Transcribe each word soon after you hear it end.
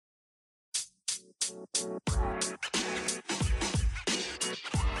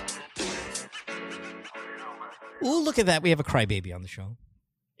Ooh, look at that. We have a crybaby on the show.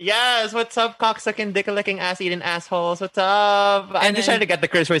 Yes, what's up, cocksucking, dick-licking, ass-eating assholes? What's up? I'm just trying to get the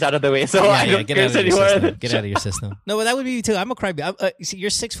curse words out of the way, so I don't get curse out of your anymore. system. Get out of your system. No, but that would be me too. I'm a crybaby. See, you're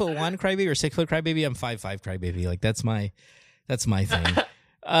 6'1" crybaby or 6 foot crybaby. I'm 5'5" crybaby. Like that's my thing.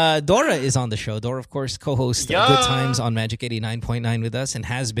 Dora is on the show. Dora, of course, co-hosts Good Times on Magic 89.9 with us and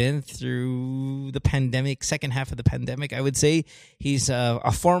has been through the pandemic, second half of the pandemic. I would say he's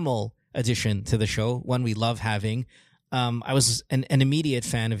a formal addition to the show, one we love having. I was an immediate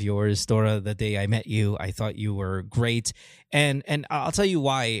fan of yours, Dora, the day I met you. I thought you were great. And I'll tell you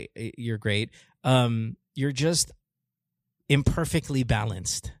why you're great. You're just imperfectly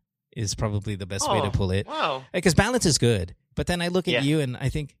balanced is probably the best way to pull it. Wow. Because balance is good. But then I look at you and I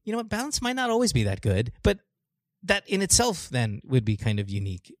think, you know what, balance might not always be that good. But that in itself then would be kind of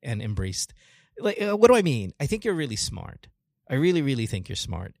unique and embraced. Like, what do I mean? I think you're really smart. I really, really think you're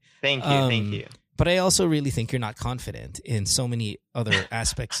smart. Thank you. But I also really think you're not confident in so many other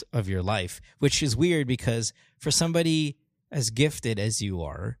aspects of your life, which is weird because for somebody as gifted as you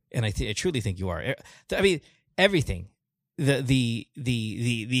are, and I truly think you are, I mean, everything, the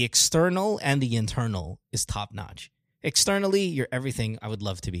external and the internal is top notch. Externally, you're everything I would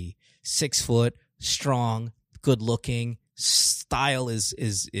love to be. 6 foot, strong, good looking, style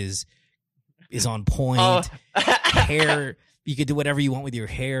is on point, hair. You could do whatever you want with your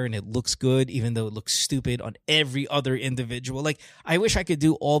hair and it looks good, even though it looks stupid on every other individual. Like, I wish I could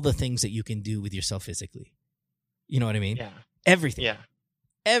do all the things that you can do with yourself physically. You know what I mean? Yeah. Everything. Yeah.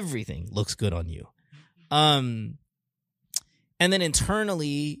 Everything looks good on you. And then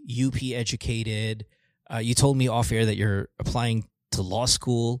internally, UP educated. You told me off air that you're applying to law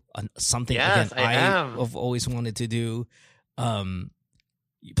school, something yes, again, I am. have always wanted to do.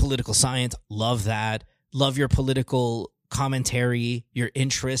 Political science, love that. Love your political commentary, your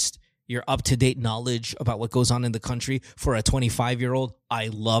interest, your up-to-date knowledge about what goes on in the country for a 25-year-old. I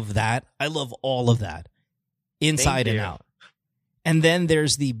love that. I love all of that, inside and out. And then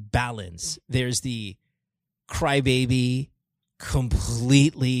there's the balance. There's the crybaby,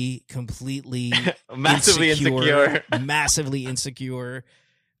 completely massively insecure. Massively insecure.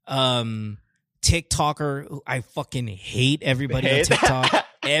 TikToker. I fucking hate everybody on TikTok.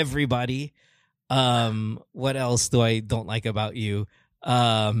 Everybody. What else don't like about you?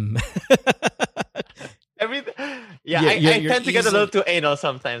 Everything. Yeah, I tend to get a little too anal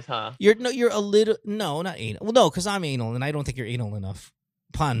sometimes, huh? You're a little not anal. Well, no, because I'm anal, and I don't think you're anal enough.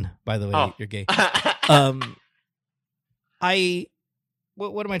 Pun, by the way, you're gay.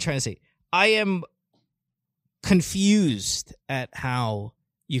 What am I trying to say? I am confused at how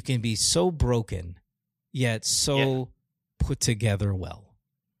you can be so broken, yet so put together well.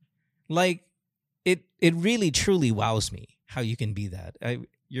 Like, it really truly wows me how you can be that.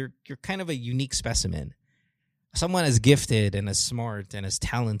 You're kind of a unique specimen. Someone as gifted and as smart and as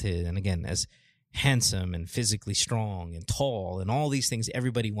talented and again as handsome and physically strong and tall and all these things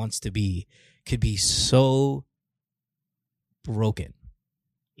everybody wants to be could be so broken.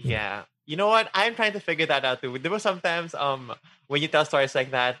 Yeah. You know what? I'm trying to figure that out too. There were sometimes when you tell stories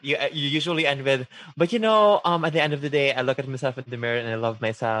like that, you usually end with, but at the end of the day, I look at myself in the mirror and I love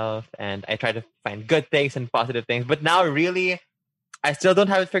myself and I try to find good things and positive things. But now really, I still don't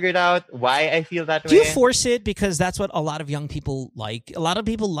have it figured out why I feel that way. Do you force it? Because that's what a lot of young people like. A lot of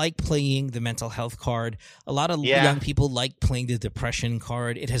people like playing the mental health card. A lot of young people like playing the depression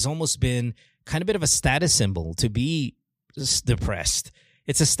card. It has almost been kind of a bit of a status symbol to be depressed.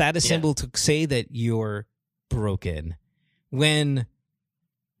 It's a status symbol to say that you're broken when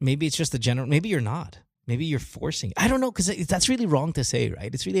maybe it's just maybe you're not. Maybe you're forcing. I don't know, because that's really wrong to say,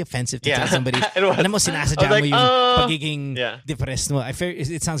 right? It's really offensive to tell somebody, alam mo, sinasadya mo yung pagiging depressed mo.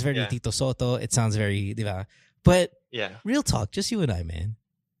 It sounds very Tito Soto. It sounds very, di ba? But real talk, just you and I, man.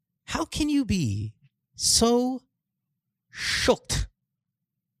 How can you be so shocked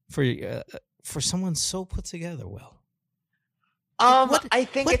for someone so put together well? I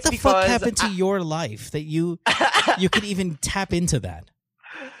think what it's the because fuck happened to your life that you could even tap into that?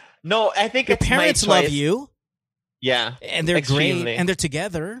 No, I think your it's parents my choice. love you. Yeah, and they're great, and they're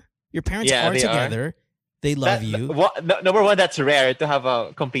together. Your parents are together. They love you. Number one, that's rare to have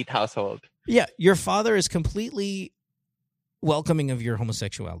a complete household. Yeah, your father is completely welcoming of your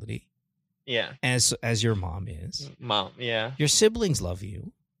homosexuality. Yeah, as your mom is. Mom, yeah. Your siblings love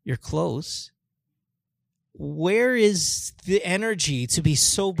you. You're close. Where is the energy to be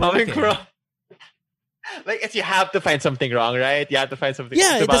so broken? Like, if you have to find something wrong, right? You have to find something.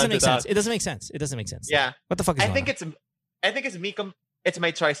 Yeah, it doesn't make sense. It doesn't make sense. It doesn't make sense. Yeah. What the fuck is I think it's me. It's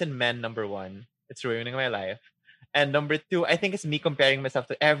my choice in men. Number one, It's ruining my life. And number two, I think it's me comparing myself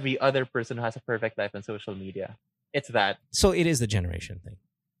to every other person who has a perfect life on social media. It's that. So it is the generation thing.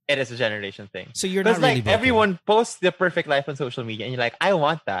 It is a generation thing. So you're not really broken. Everyone posts their perfect life on social media, and you're like, I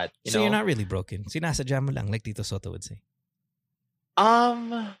want that. So you're not really broken. Sinasadya mo lang, like Tito Soto would say.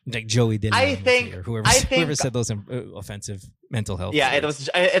 Like Joey De Leon, I think, or whoever said those offensive mental health. Yeah, words.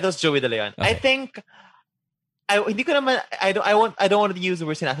 it was Joey De Leon. Okay. I think I don't want to use the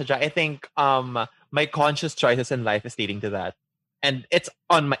word sinasadya. I think my conscious choices in life is leading to that, and it's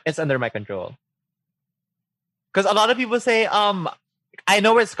under my control. Because a lot of people say I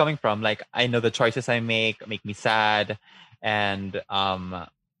know where it's coming from. Like, I know the choices I make me sad, and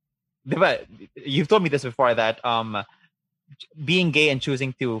you've told me this before that being gay and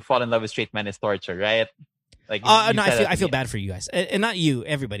choosing to fall in love with straight men is torture, right? Like, no, I feel bad for you guys, and not you,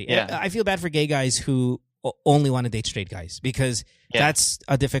 everybody. Yeah. I feel bad for gay guys who only want to date straight guys, because that's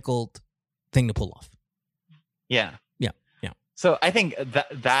a difficult thing to pull off. Yeah. So I think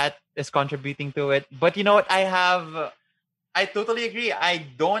that is contributing to it. But you know what? I totally agree. I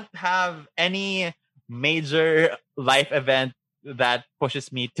don't have any major life event that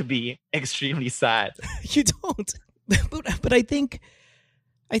pushes me to be extremely sad. You don't. But I think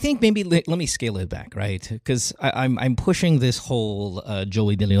maybe let me scale it back, right? Because I'm pushing this whole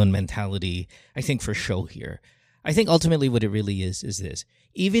Joey De Leon mentality, I think, for show here. I think ultimately what it really is this.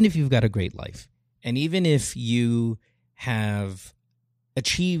 Even if you've got a great life, and even if you have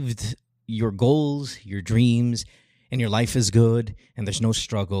achieved your goals, your dreams, and your life is good, and there's no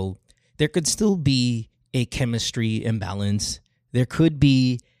struggle, there could still be a chemistry imbalance. There could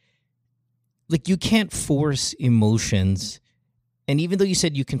be, like, you can't force emotions. And even though you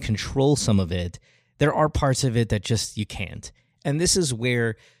said you can control some of it, there are parts of it that just you can't. And this is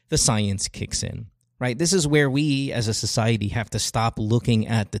where the science kicks in, right? This is where we as a society have to stop looking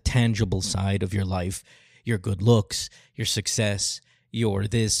at the tangible side of your life, your good looks, your success, your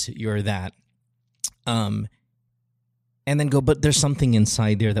this, your that. And then go, but there's something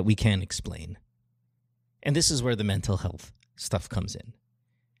inside there that we can't explain. And this is where the mental health stuff comes in.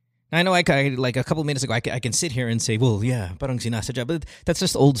 I know, like a couple minutes ago, I can sit here and say, well, yeah, parang sinasadya, but that's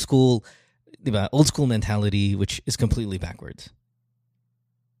just old school, diba? Old school mentality, which is completely backwards.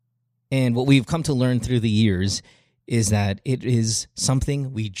 And what we've come to learn through the years is that it is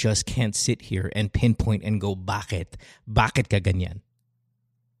something we just can't sit here and pinpoint and go, bakit? Bakit ka ganyan?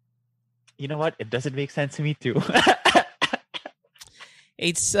 You know what? It doesn't make sense to me too.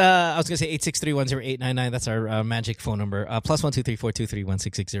 I was going to say 863108899. That's our magic phone number. +1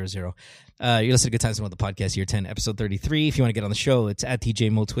 234231660. You're listening to Good Times on the Podcast, Year 10, Episode 33. If you want to get on the show, it's at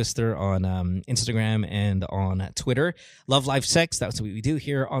TJ Mo Twister on Instagram and on Twitter. Love, Life, Sex. That's what we do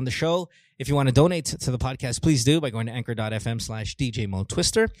here on the show. If you want to donate to the podcast, please do by going to anchor.fm/DJ Mo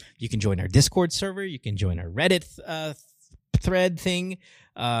Twister. You can join our Discord server. You can join our Reddit thread thing.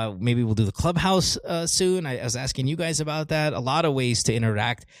 Maybe we'll do the Clubhouse soon. I was asking you guys about that. A lot of ways to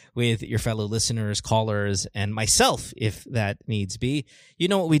interact with your fellow listeners, callers, and myself, if that needs be. You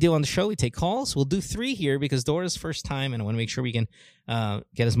know what we do on the show? We take calls. We'll do 3 here because Dora's first time, and I want to make sure we can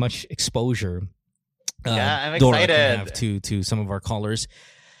get as much exposure. I'm Dora excited. Can have to some of our callers.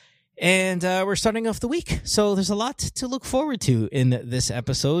 And we're starting off the week, so there's a lot to look forward to in this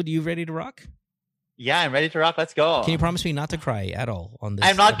episode. You ready to rock? Yeah, I'm ready to rock. Let's go. Can you promise me not to cry at all on this?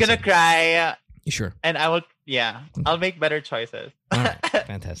 I'm not going to cry. You sure? And I will, I'll make better choices. All right,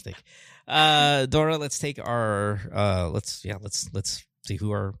 fantastic. Dora, let's take our, let's see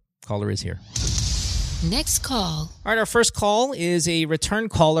who our caller is here. Next call. All right, our first call is a return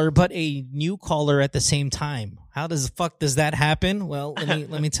caller, but a new caller at the same time. How does that happen? Well,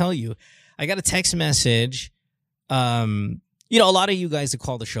 let me tell you. I got a text message. You know, a lot of you guys that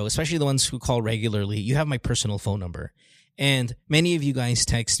call the show, especially the ones who call regularly, you have my personal phone number. And many of you guys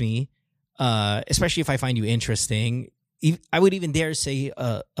text me, especially if I find you interesting. I would even dare say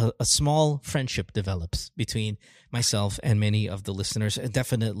a small friendship develops between myself and many of the listeners,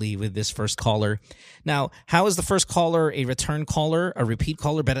 definitely with this first caller. Now, how is the first caller a return caller, a repeat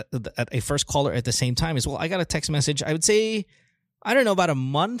caller, but at a first caller at the same time? As well, I got a text message, I would say, I don't know, about a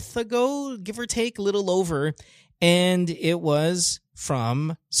month ago, give or take, a little over. And it was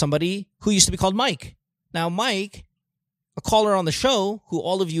from somebody who used to be called Mike. Now, Mike, a caller on the show, who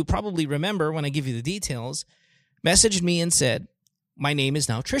all of you probably remember when I give you the details, messaged me and said, my name is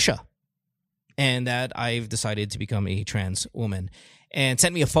now Trisha, and that I've decided to become a trans woman. And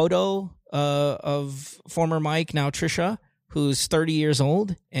sent me a photo of former Mike, now Trisha, who's 30 years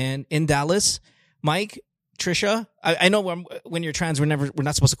old, and in Dallas. Mike, Trisha, I know when you're trans, we're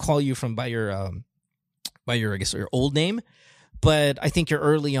not supposed to call you by your I guess your old name, but I think you're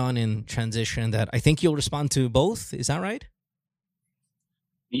early on in transition that I think you'll respond to both. Is that right?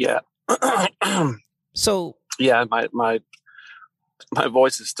 Yeah. So yeah, my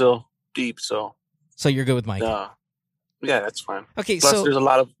voice is still deep, so you're good with Mike. Yeah, that's fine. Okay, Plus, so there's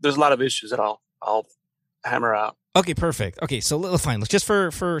a lot of issues that I'll hammer out. Okay, perfect. Okay, so fine. Let's just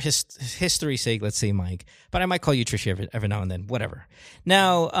for history's sake, let's say Mike, but I might call you Tricia every now and then. Whatever.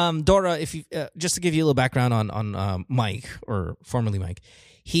 Now, Dora, if you just to give you a little background on Mike, or formerly Mike,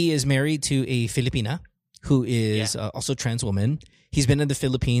 he is married to a Filipina who is also trans woman. He's been in the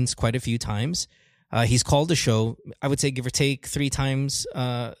Philippines quite a few times. He's called the show, I would say, give or take 3 times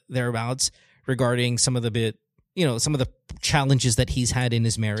thereabouts, regarding some of the challenges that he's had in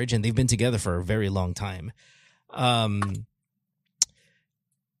his marriage, and they've been together for a very long time. There's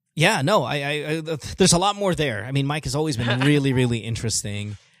a lot more there. I mean, Mike has always been really, really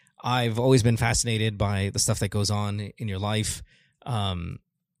interesting. I've always been fascinated by the stuff that goes on in your life.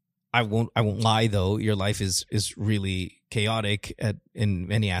 I won't lie though. Your life is really chaotic in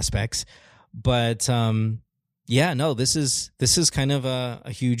many aspects, but this is kind of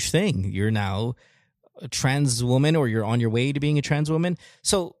a huge thing. You're now a trans woman, or you're on your way to being a trans woman.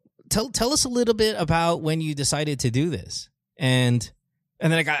 So tell us a little bit about when you decided to do this, and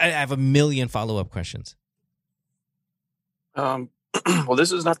then I have a million follow-up questions. Well,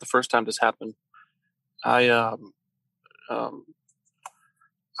 this is not the first time this happened. I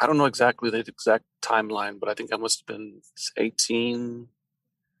don't know exactly the exact timeline, but I think I must have been 18.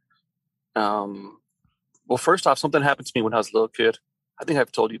 Well, first off, something happened to me when I was a little kid. I think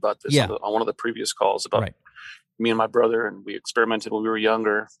I've told you about this on one of the previous calls about me and my brother, and we experimented when we were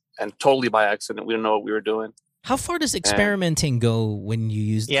younger, and totally by accident. We didn't know what we were doing. How far does experimenting go when you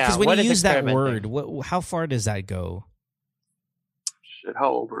use? Because when you use that word, how far does that go? Shit, how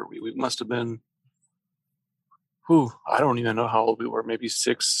old were we? We must have been. I don't even know how old we were. Maybe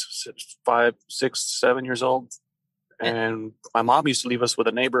 5, 6, 7 years old. And my mom used to leave us with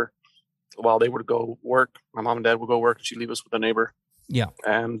a neighbor while they would go work. My mom and dad would go work, and she'd leave us with a neighbor. Yeah.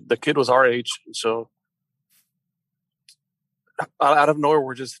 And the kid was our age, so out of nowhere,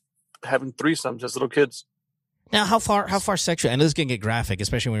 we're just having threesomes as little kids. Now, how far sexual? And this can get graphic,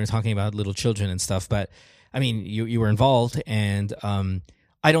 especially when we're talking about little children and stuff. But I mean, you were involved, and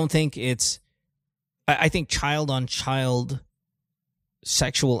I don't think it's. I think child-on-child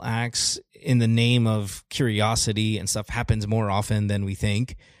sexual acts in the name of curiosity and stuff happens more often than we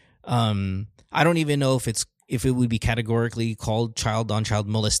think. I don't even know if it would be categorically called child-on-child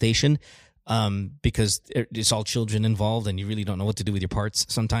molestation, because it's all children involved, and you really don't know what to do with your parts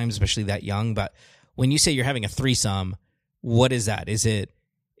sometimes, especially that young. But when you say you're having a threesome, what is that? Is it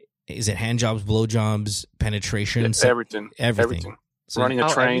hand jobs, blow jobs, penetration? It's everything. So running a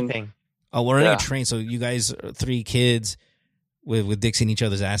train. Everything. Oh, we're running a train. So you guys are 3 kids with dicks in each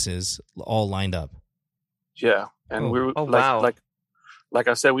other's asses, all lined up. Yeah, and we were like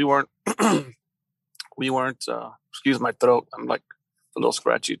I said, we weren't. Excuse my throat. I'm like a little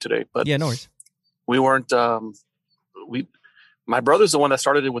scratchy today, but yeah, no worries. We weren't. My brother's the one that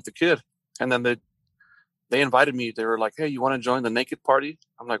started it with the kid, and then they invited me. They were like, "Hey, you want to join the naked party?"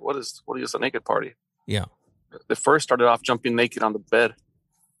 I'm like, "What is a naked party?" Yeah. They first started off jumping naked on the bed.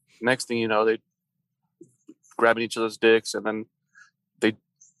 Next thing you know, they grabbing each other's dicks, and then they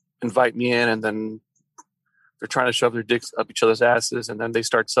invite me in, and then they're trying to shove their dicks up each other's asses, and then they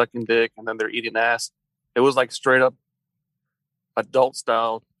start sucking dick, and then they're eating ass. It was like straight up adult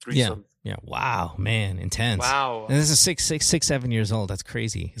style threesome. Yeah. Wow, man, intense. Wow. And this is 6, 7 years old. That's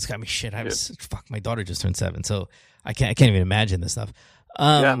crazy. It's got me shit. Fuck. My daughter just turned 7, so I can't even imagine this stuff.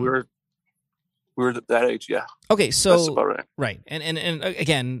 Yeah, we were that age. Yeah. Okay, so that's about right. And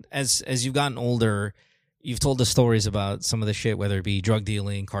again, as you've gotten older, you've told us stories about some of the shit, whether it be drug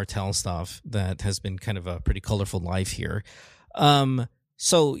dealing, cartel stuff, that has been kind of a pretty colorful life here.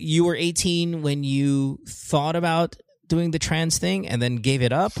 So you were 18 when you thought about doing the trans thing and then gave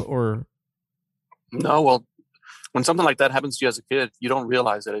it up, or? No, well, when something like that happens to you as a kid, you don't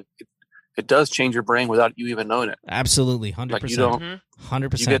realize that it does change your brain without you even knowing it. Absolutely, 100%. Like you don't,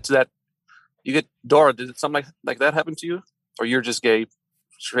 100%. You get to that. You get Dora. Did something like that happen to you, or you're just gay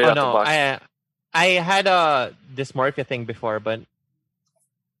straight out the box? I had a dysmorphia thing before, but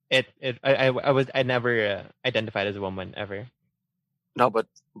I never identified as a woman ever. No, but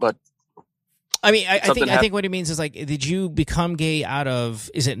I mean, I think what it means is, like, did you become gay out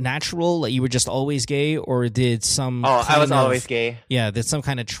of, is it natural, like you were just always gay, or did some I was always gay. Yeah, did some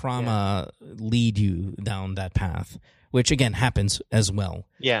kind of trauma lead you down that path, which again happens as well.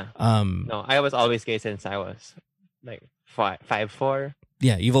 Yeah. No, I was always gay since I was like 5'4".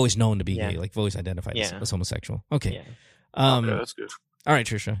 Yeah, you've always known to be gay, like you've always identified as homosexual. Okay. Okay, that's good. All right,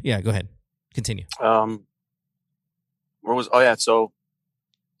 Trisha. Yeah, go ahead. Continue. Where was? Oh yeah. So,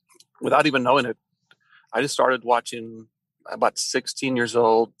 without even knowing it, I just started watching about 16 years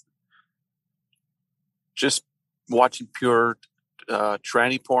old. Just watching pure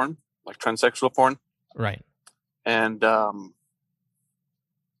tranny porn, like transsexual porn. Right. And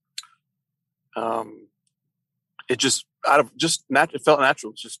it just it felt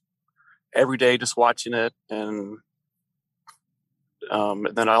natural. Just every day, just watching it, and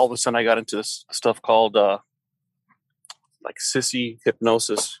then all of a sudden I got into this stuff called like sissy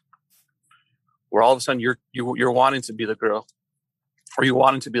hypnosis, where all of a sudden you're wanting to be the girl, or you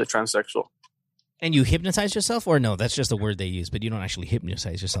wanting to be the transsexual. And you hypnotize yourself, or no? That's just a word they use, but you don't actually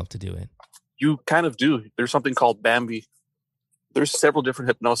hypnotize yourself to do it. You kind of do. There's something called Bambi. There's several different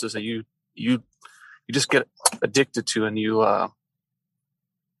hypnosis that you just get addicted to, and you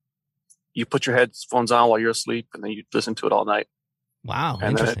put your headphones on while you're asleep, and then you listen to it all night. Wow,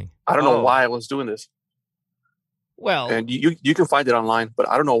 and interesting. I don't know why I was doing this. Well, and you can find it online, but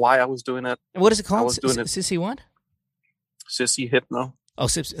I don't know why I was doing it. What is it called? I was doing it. Sissy what? Sissy hypno. Oh,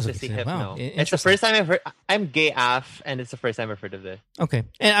 Sissy hypno. Wow. It's the first time I've heard. I'm gay AF, and it's the first time I've heard of this. Okay,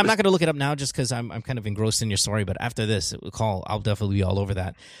 and I'm not going to look it up now just because I'm kind of engrossed in your story. But after this call, I'll definitely be all over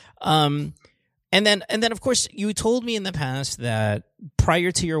that. And then of course you told me in the past that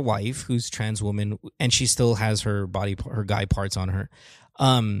prior to your wife, who's trans woman, and she still has her guy parts on her.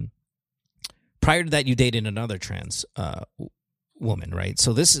 Prior to that, you dated another trans woman, right?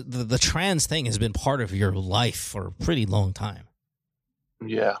 So the trans thing has been part of your life for a pretty long time.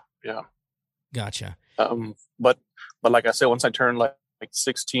 Yeah. Gotcha. But like I said, once I turned like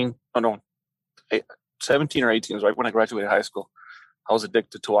 16, 17 or 18 was right when I graduated high school. I was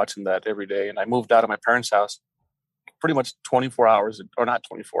addicted to watching that every day, and I moved out of my parents' house pretty much 24 hours, or not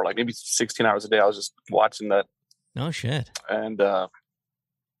 24, like maybe 16 hours a day. I was just watching that. No shit. And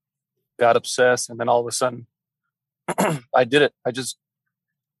got obsessed, and then all of a sudden, I did it.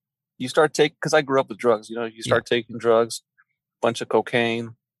 You start taking, because I grew up with drugs. You start taking drugs, bunch of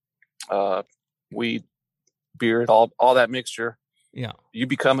cocaine, weed, beer, all that mixture. Yeah. You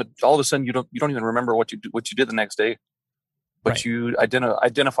become all of a sudden you don't even remember what you did the next day, but right. You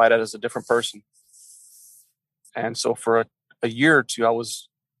identify that as a different person. And so for a year or two, I was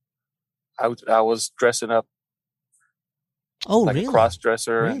dressing up. Oh, like really? A cross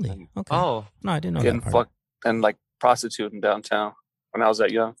dresser. Really? And okay. Oh, no, I didn't know getting that part. fucked and like prostituting downtown when I was that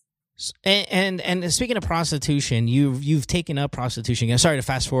young. And speaking of prostitution, you've taken up prostitution. I'm sorry to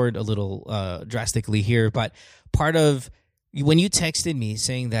fast forward a little drastically here, but part of when you texted me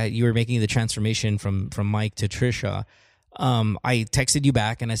saying that you were making the transformation from Mike to Trisha, I texted you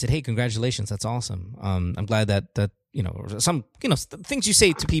back and I said, "Hey, congratulations! That's awesome. I'm glad that some things you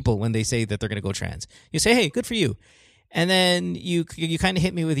say to people when they say that they're going to go trans. You say, "Hey, good for you." And then you kind of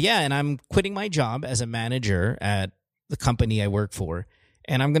hit me with, "Yeah, and I'm quitting my job as a manager at the company I work for.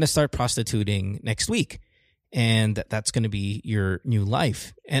 And I'm going to start prostituting next week. And that's going to be your new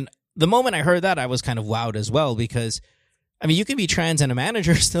life." And the moment I heard that, I was kind of wowed as well, because, I mean, you can be trans and a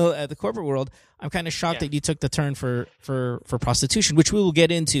manager still at the corporate world. I'm kind of shocked that you took the turn for prostitution, which we will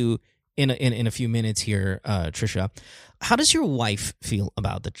get into in a few minutes here, Trisha. How does your wife feel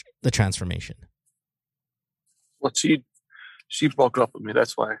about the transformation? Well, she broke up with me.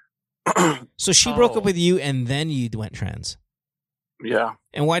 That's why. So she broke up with you, and then you went trans. Yeah.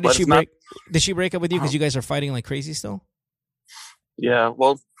 And why did she break? Did she break up with you because you guys are fighting like crazy still? Yeah.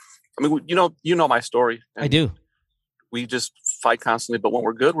 Well, I mean, you know my story. I do. We just fight constantly, but when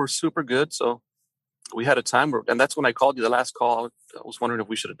we're good, we're super good. So we had a time and that's when I called you the last call. I was wondering if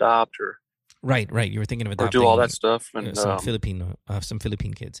we should adopt or. Right. You were thinking of adopting or do all that stuff and some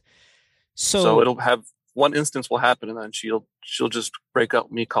Philippine kids. So it'll have one instance will happen, and then she'll just break up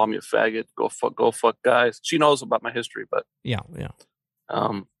with me, call me a faggot, go fuck guys. She knows about my history, but yeah.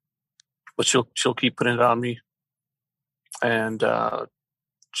 But she'll keep putting it on me, and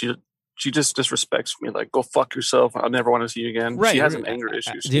she just disrespects me, like, go fuck yourself. I never want to see you again. Right. She has an anger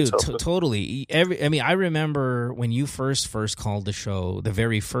issue. Dude, totally. I remember when you first called the show the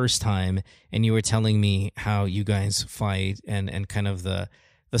very first time, and you were telling me how you guys fight and kind of the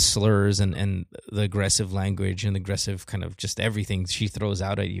slurs and the aggressive language and the aggressive kind of just everything she throws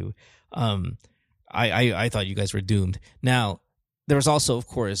out at you. I thought you guys were doomed. Now, there was also, of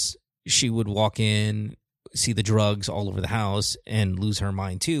course, she would walk in, see the drugs all over the house and lose her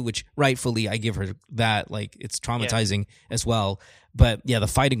mind too, which rightfully I give her that. Like, it's traumatizing as well. But yeah, the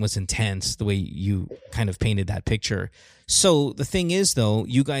fighting was intense, the way you kind of painted that picture. So the thing is, though,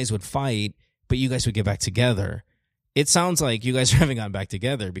 you guys would fight, but you guys would get back together. It sounds like you guys haven't gotten back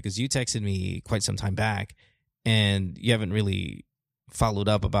together, because you texted me quite some time back and you haven't really followed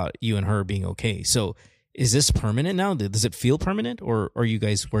up about you and her being okay. So is this permanent now? Does it feel permanent, or are you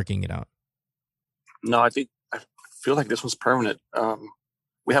guys working it out? No, I feel like this was permanent.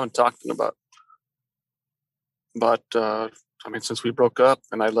 We haven't talked in about, but since we broke up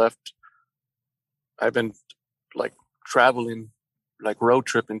and I left, I've been like traveling, like road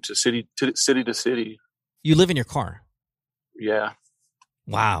tripping to city to city. You live in your car? Yeah.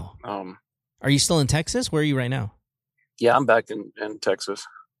 Wow. Are you still in Texas? Where are you right now? Yeah, I'm back in Texas.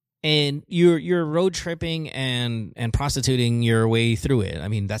 And you're road tripping and prostituting your way through it. I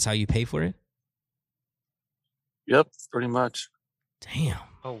mean, that's how you pay for it? Yep, pretty much. Damn.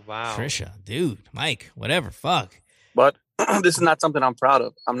 Oh, wow. Trisha, dude, Mike, whatever, fuck. But this is not something I'm proud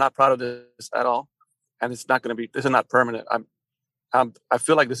of. I'm not proud of this at all. And it's not going to be, this is not permanent. I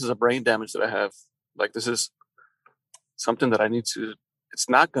feel like this is a brain damage that I have. Like, this is something that I need to, it's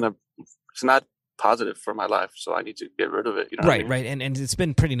not positive for my life. So I need to get rid of it. You know what I mean? Right. And it's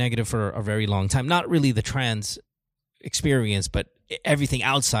been pretty negative for a very long time. Not really the trans experience, but everything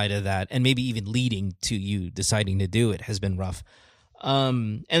outside of that, and maybe even leading to you deciding to do it, has been rough.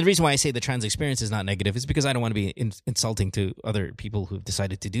 And the reason why I say the trans experience is not negative is because I don't want to be insulting to other people who've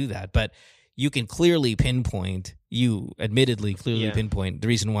decided to do that. But you can clearly pinpoint, pinpoint the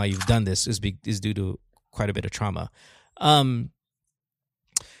reason why you've done this is due to quite a bit of trauma.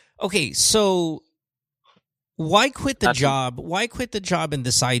 Okay, so why quit the job? Why quit the job and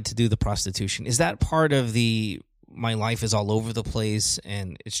decide to do the prostitution? Is that part of my life is all over the place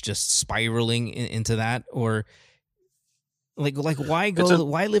and it's just spiraling into that? Or like why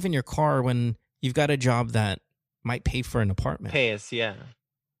live in your car when you've got a job that might pay for an apartment? Pays, yeah.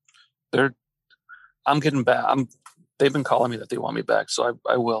 I'm getting back. They've been calling me that they want me back, so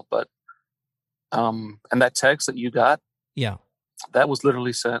I will. But and that text that you got, yeah, that was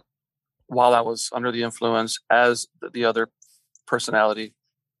literally sent while I was under the influence as the other personality.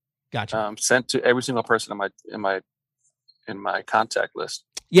 Gotcha. Sent to every single person in my contact list.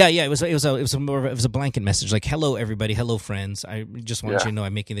 Yeah. It was a blanket message, like, "Hello, everybody. Hello, friends. I just want you to know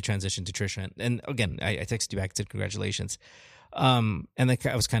I'm making the transition to Trisha." And again, I texted you back, said congratulations. And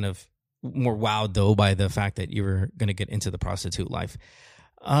I was kind of more wowed though by the fact that you were going to get into the prostitute life.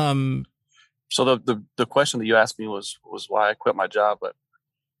 So the question that you asked me was why I quit my job, but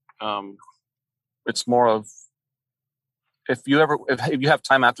it's more of, if you have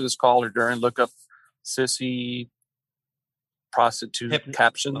time after this call or during, look up sissy prostitute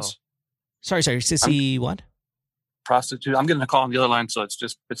captions. Oh. Sorry, sissy what? Prostitute. I'm getting a call on the other line, so it's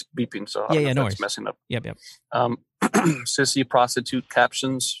beeping. So yeah, no worries. It's messing up. Yep. Sissy prostitute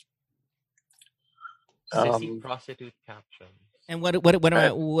captions. Sissy prostitute captions. And what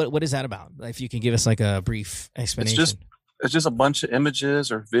is that about? If you can give us like a brief explanation. It's just a bunch of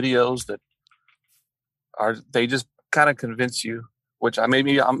images or videos that they just kind of convince you, which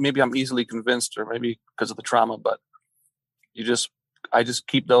maybe I'm easily convinced, or maybe because of the trauma, but I just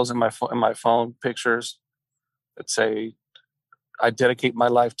keep those in my phone, pictures that say I dedicate my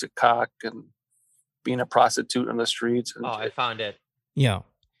life to cock and being a prostitute in the streets. And I found it. Yeah.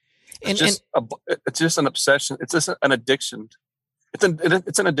 It's just an obsession. It's just an addiction.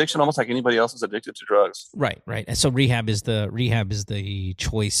 It's an addiction, almost like anybody else is addicted to drugs. Right. And so rehab is the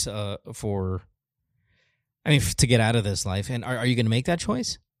choice to get out of this life. And are you going to make that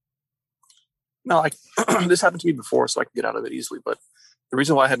choice? No, this happened to me before, so I can get out of it easily. But the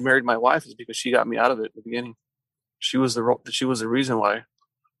reason why I had married my wife is because she got me out of it in the beginning. She was the reason why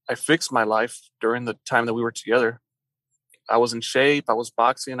I fixed my life during the time that we were together. I was in shape. I was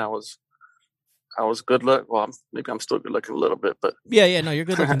boxing. I was good look. Well, maybe I'm still good looking a little bit, but yeah. No, you're a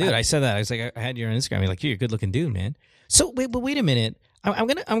good looking dude. I said that. I was like, I had you on Instagram. You're like, you're a good looking dude, man. So wait a minute. I'm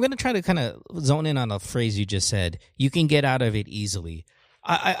gonna try to kind of zone in on a phrase you just said. You can get out of it easily.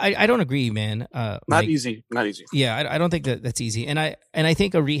 I don't agree, man. Not easy. Yeah, I don't think that's easy. And I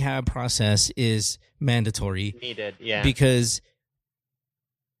think a rehab process is mandatory. Needed, yeah. Because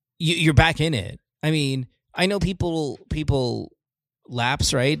you're back in it. I mean, I know people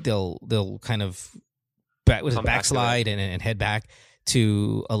lapse, right? They'll kind of backslide and head back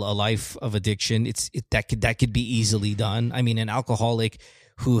to a life of addiction. That could be easily done. I mean, an alcoholic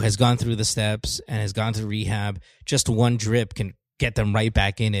who has gone through the steps and has gone through rehab, just one drip can get them right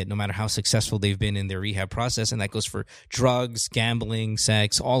back in it, no matter how successful they've been in their rehab process. And that goes for drugs, gambling,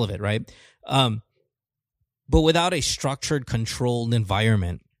 sex, all of it, right? But without a structured, controlled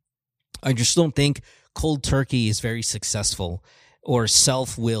environment, I just don't think cold turkey is very successful, or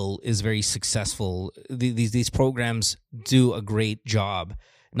self-will is very successful. These programs do a great job.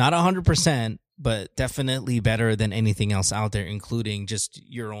 Not 100%, but definitely better than anything else out there, including just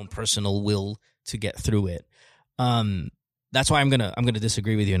your own personal will to get through it. That's why I'm gonna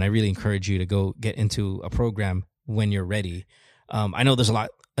disagree with you, and I really encourage you to go get into a program when you're ready. I know there's a lot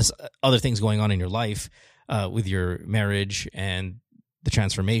other things going on in your life with your marriage and the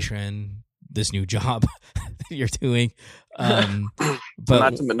transformation, this new job that you're doing. But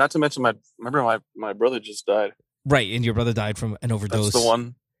not to mention my brother just died. Right, and your brother died from an overdose.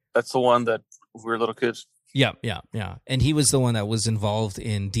 That's the one that we were little kids. Yeah. And he was the one that was involved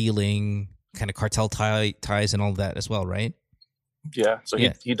in dealing kind of cartel ties and all of that as well, right? Yeah. So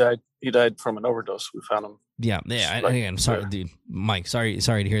he died. He died from an overdose. We found him. Yeah. I'm sorry, dude. Mike, sorry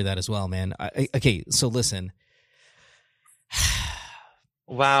to hear that as well, man. Okay, so listen.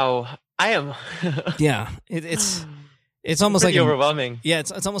 Wow, I am. Yeah, it's almost pretty like overwhelming. Yeah,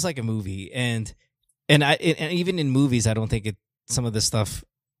 it's almost like a movie, and even in movies, I don't think some of this stuff,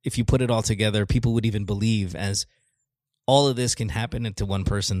 if you put it all together, people would even believe as all of this can happen into one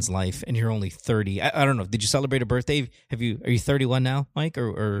person's life, and you're only 30. I don't know. Did you celebrate a birthday? Are you 31 now, Mike, or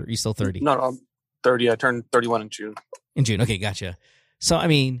are you still 30? No, I'm 30. I turned 31 in June. In June. Okay, gotcha. So, I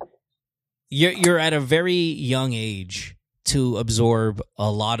mean, you're at a very young age to absorb a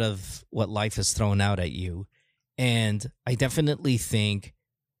lot of what life has thrown out at you. And I definitely think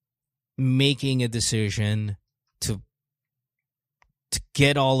making a decision to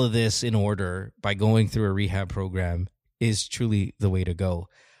get all of this in order by going through a rehab program is truly the way to go.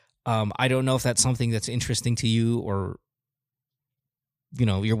 I don't know if that's something that's interesting to you or,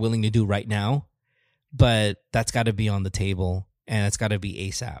 you're willing to do right now, but that's got to be on the table and it's got to be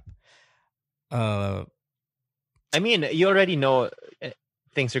ASAP. I mean, you already know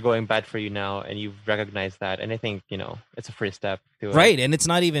things are going bad for you now, and you've recognized that. And I think, it's a first step to it. Right. And it's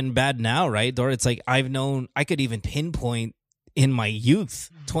not even bad now, right? Or it's like I could even pinpoint in my youth,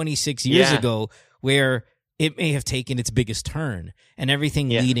 26 years ago, where it may have taken its biggest turn, and everything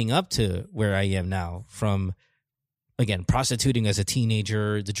leading up to where I am now, from, again, prostituting as a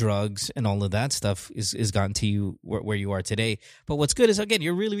teenager, the drugs and all of that stuff is gotten to you where you are today. But what's good is, again,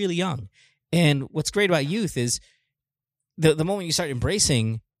 you're really, really young. And what's great about youth is the moment you start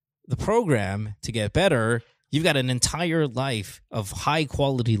embracing the program to get better, you've got an entire life of high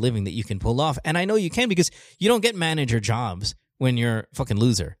quality living that you can pull off. And I know you can, because you don't get manager jobs when you're a fucking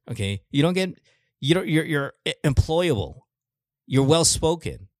loser. Okay. You're employable. You're well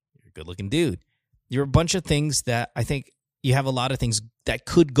spoken. You're a good looking dude. You're a bunch of things that I think you have a lot of things that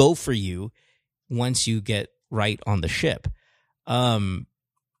could go for you once you get right on the ship.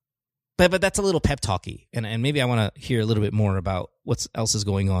 But that's a little pep talky, and maybe I want to hear a little bit more about what else is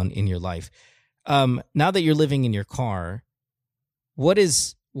going on in your life. Now that you're living in your car, what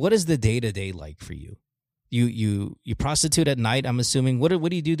is the day-to-day like for you? You prostitute at night, I'm assuming. What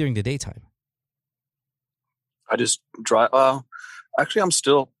do you do during the daytime? I just drive. Actually, I'm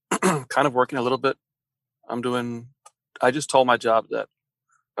still kind of working a little bit. I just told my job that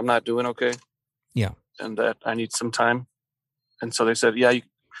I'm not doing okay. Yeah. And that I need some time. And so they said, yeah.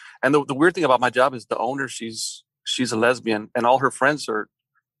 And the weird thing about my job is the owner, she's a lesbian, and all her friends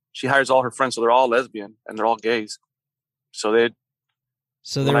she hires all her friends, so they're all lesbian and they're all gays. So when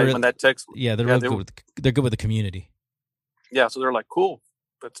that text, they're good with the community. Yeah, so they're like, cool,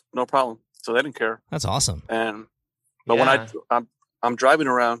 that's no problem. So they didn't care. That's awesome. But when I'm driving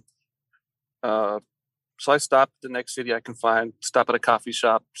around, so I stop at the next city I can find, stop at a coffee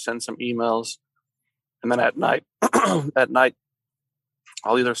shop, send some emails, and then at night,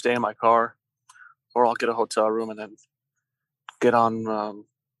 I'll either stay in my car or I'll get a hotel room and then get on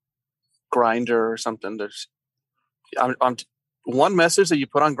Grindr or something. I'm one message that you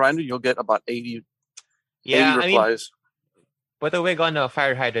put on Grindr, you'll get about 80 replies. With a wig on a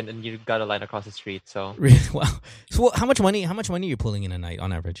fire hydrant, and you got a line across the street. So wow. So how much money are you pulling in a night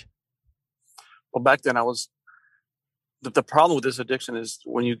on average? Well, back then the problem with this addiction is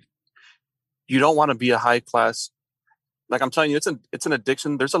when you don't want to be a high class. Like I'm telling you, it's an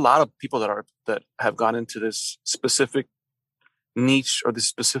addiction. There's a lot of people that have gone into this specific niche or this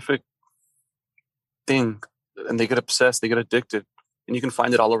specific thing, and they get obsessed, they get addicted, and you can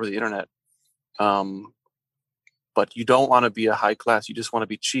find it all over the internet. But you don't want to be a high class. You just want to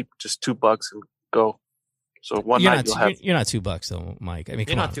be cheap, just $2 and go. So night you're not $2 though, Mike. I mean,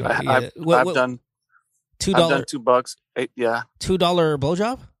 come on. I've done $2. I've done $2. Yeah. $2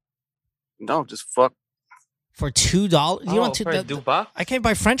 blowjob? No, just fuck. For $2, you want for $2? I can't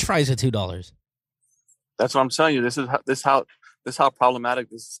buy French fries at $2. That's what I'm telling you. This is how problematic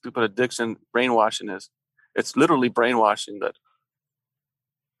this stupid addiction, brainwashing is. It's literally brainwashing that.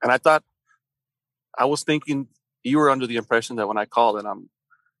 And I was thinking you were under the impression that when I called and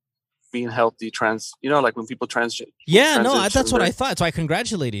being healthy, like when people transition. That's what I thought. So I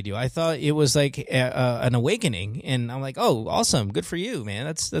congratulated you. I thought it was like an awakening, and I'm like, oh, awesome, good for you, man.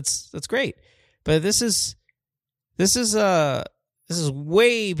 That's great. But this is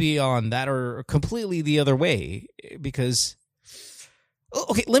way beyond that, or completely the other way. Because,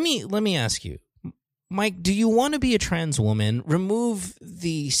 okay, let me ask you, Mike, do you want to be a trans woman? Remove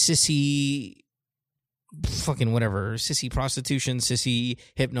the sissy, fucking whatever, sissy prostitution, sissy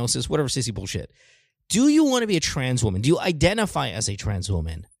hypnosis, whatever sissy bullshit. Do you want to be a trans woman? Do you identify as a trans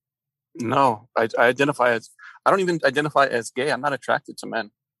woman? No, I don't even identify as gay. I'm not attracted to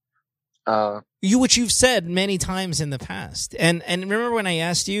men. Which you've said many times in the past. And remember when I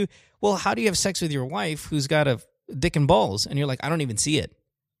asked you, well, how do you have sex with your wife who's got a dick and balls? And you're like, I don't even see it.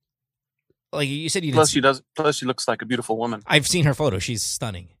 Like you said, you didn't. Plus, she looks like a beautiful woman. I've seen her photo. She's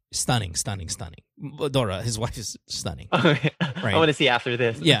stunning. Dora, his wife, is stunning. Okay. Right? I want to see after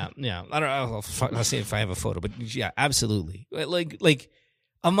this. Yeah. I don't know. I'll see if I have a photo, but yeah, absolutely. Like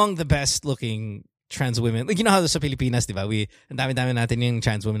among the best looking trans women. Like, you know how sa Pilipinas, diba? Ang dami-dami natin yung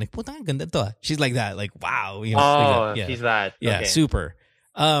trans women. Like, puta, ganda to. She's like that. Like, wow. You know, like that. Yeah. She's that. Yeah, okay. super.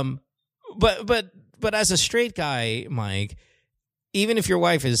 But as a straight guy, Mike, even if your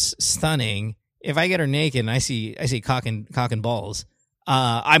wife is stunning, if I get her naked and I see cock and balls,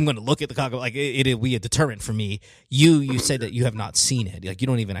 I'm going to look at the cock. Like, it'll be a deterrent for me. You said that you have not seen it. Like, you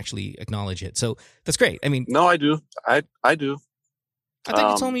don't even actually acknowledge it. So that's great. I mean, no, I do. I do. I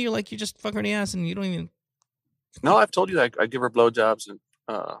thought you told me you just fuck her in the ass and you don't even. No, I've told you that I give her blowjobs and.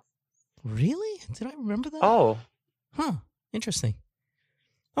 Really? Did I remember that? Oh, huh. Interesting.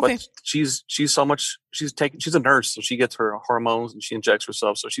 Okay. But she's a nurse, so she gets her hormones and she injects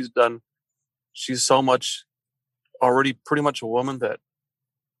herself. So she's so much already pretty much a woman that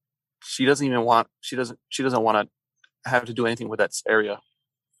she doesn't want to have to do anything with that area.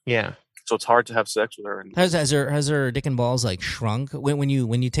 Yeah. So it's hard to have sex with her. And has her dick and balls like shrunk when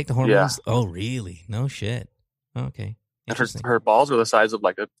you take the hormones? Yeah. Oh, really? No shit. Okay. And her balls are the size of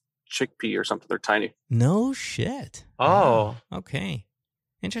like a chickpea or something. They're tiny. No shit. Oh. Okay.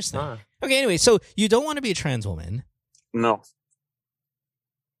 Interesting. Okay. Anyway, so you don't want to be a trans woman. No.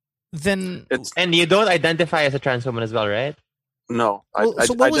 Then and you don't identify as a trans woman as well, right? No. I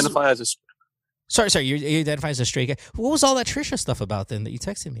identify as a. Sorry. You identify as a straight guy. What was all that Trisha stuff about then that you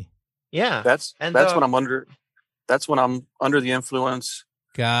texted me? Yeah. That's when I'm under. That's when I'm under the influence.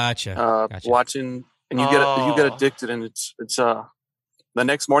 Gotcha. Watching, and you get addicted, and it's the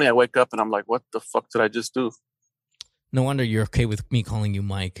next morning I wake up and I'm like, what the fuck did I just do? No wonder you're okay with me calling you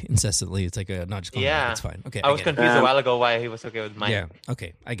Mike incessantly. It's like not just calling you Mike. It's fine. Okay. I was confused a while ago why he was okay with Mike. Yeah.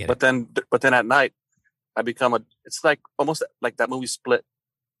 Okay. I get it. But then at night, I become it's like almost like that movie Split.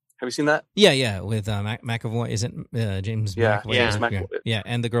 Have you seen that? Yeah. With McAvoy. Is it James McAvoy? Yeah. James McAvoy. Yeah.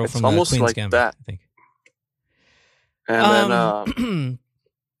 And the girl it's from almost Queen's like Gambit, that. I think. And then.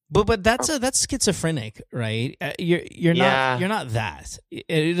 But that's schizophrenic, right? You're not that. It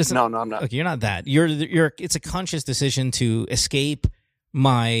isn't. No, I'm not. Okay, you're not that. It's a conscious decision to escape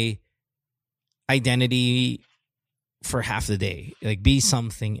my identity for half the day, like be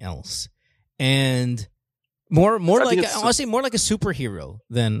something else, and more like honestly more like a superhero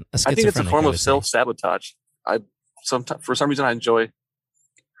than a schizophrenic. I think it's a form of self-sabotage. For some reason I enjoy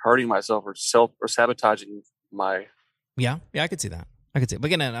hurting myself or sabotaging my. Yeah, I could see that. But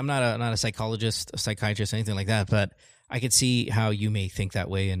again, I'm not a psychologist, a psychiatrist, anything like that. But I could see how you may think that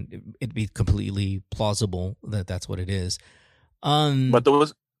way, and it'd be completely plausible that that's what it is. But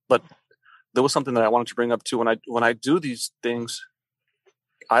there was something that I wanted to bring up too. When I do these things,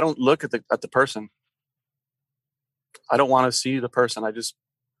 I don't look at the person. I don't want to see the person. I just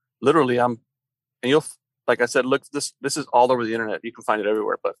literally and you'll, like I said, look, this is all over the internet. You can find it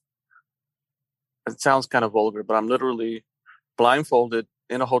everywhere. But it sounds kind of vulgar, but I'm literally blindfolded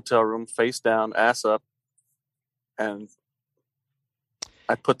in a hotel room, face down, ass up, and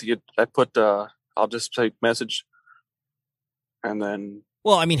I'll just say message, and then.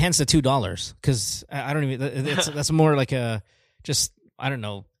 Well, I mean, hence the $2 because I don't even. That's more like I don't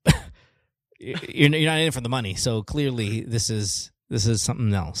know. You're not in it for the money, so clearly this is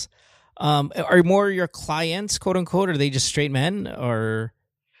something else. Are more your clients, quote unquote, are they just straight men or?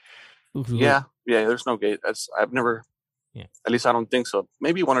 Yeah. There's no gay. I've never. Yeah. At least I don't think so.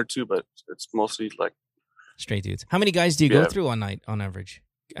 Maybe one or two, but it's mostly like straight dudes. How many guys do you go through on night on average?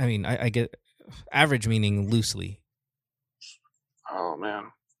 I mean, I get average meaning loosely. Oh man,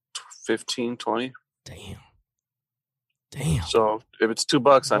 15, 20. Damn. So if it's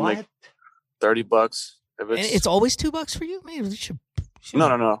 $2, I make $30. If it's always $2 for you? Maybe we should. No.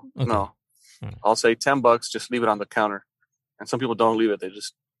 Okay. No. Right. I'll say $10. Just leave it on the counter, and some people don't leave it. They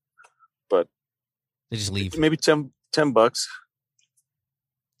just They just leave. Maybe $10. $10.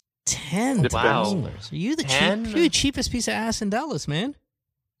 Wow. Are you the cheapest piece of ass in Dallas, man?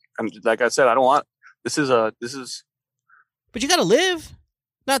 And like I said, I don't want. This is. But you got to live.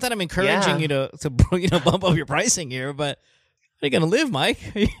 Not that I'm encouraging you to bump up your pricing here, but how are you gonna live, Mike?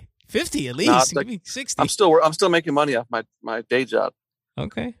 50 at least. Give me 60. I'm still making money off my day job.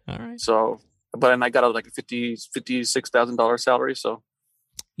 Okay, all right. So, but I got like a $56,000 salary. So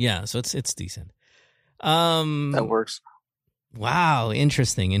yeah, so it's decent. That works. Wow,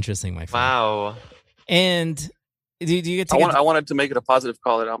 interesting, my friend. Wow. And do you get to? I wanted to make it a positive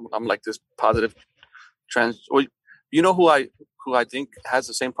call. That I'm like this positive trans. Well, you know who I think has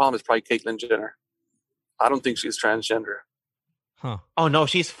the same problem is probably Caitlyn Jenner. I don't think she's transgender. Huh. Oh no,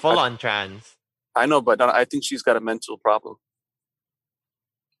 she's full on trans. I know, but I think she's got a mental problem.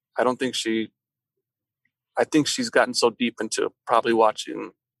 I think she's gotten so deep into probably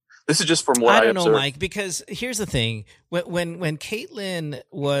watching. This is just from what I don't know, observed. Mike, because here's the thing. When Caitlyn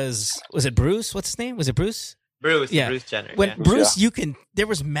was it Bruce? What's his name? Was it Bruce? Bruce Jenner. When Bruce, there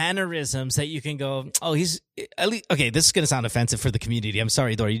was mannerisms that you can go, oh, he's at least, okay, this is going to sound offensive for the community. I'm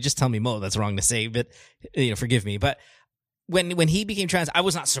sorry, Dory. You just tell me, Mo, that's wrong to say, but forgive me. But when he became trans, I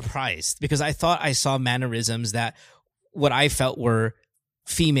was not surprised because I thought I saw mannerisms that what I felt were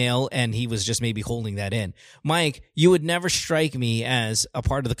female and he was just maybe holding that in. Mike, you would never strike me as a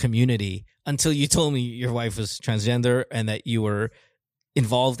part of the community until you told me your wife was transgender and that you were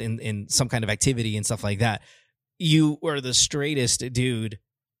involved in some kind of activity and stuff like that. You were the straightest dude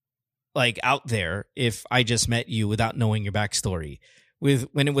like out there if I just met you without knowing your backstory.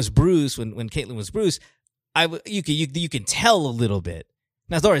 When it was Bruce, when Caitlyn was Bruce, you can tell a little bit.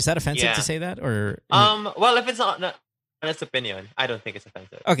 Now, Doris, is that offensive to say that? Or well, if it's not honest opinion, I don't think it's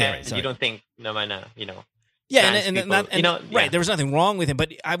offensive. Okay, right, you don't think Yeah, right. There was nothing wrong with him,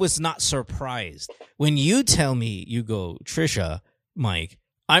 but I was not surprised. When you tell me you go, Trisha, Mike,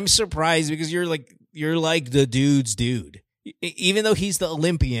 I'm surprised because you're like the dude's dude. Even though he's the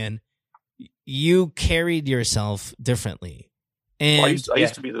Olympian, you carried yourself differently. And I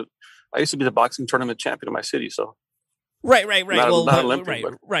used to be the boxing tournament champion of my city. So right. Not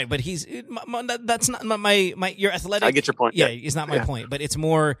Olympian, right. But that's not my. You're athletic. I get your point. Yeah, it's not my point. But it's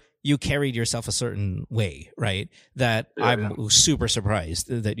more you carried yourself a certain way, right? That I'm super surprised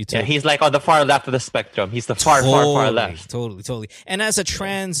that you took. Yeah, he's like on the far left of the spectrum. He's the far left. Totally. And as a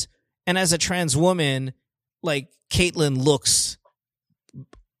trans woman, like Caitlyn looks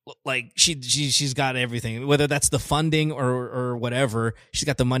like she's got everything, whether that's the funding or whatever. She's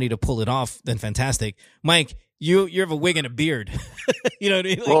got the money to pull it off. Then fantastic, Mike. You have a wig and a beard. You know what I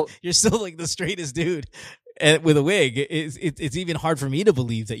mean? Like, you're still like the straightest dude with a wig. It's even hard for me to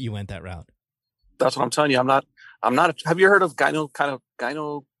believe that you went that route. That's what I'm telling you. I'm not. Have you heard of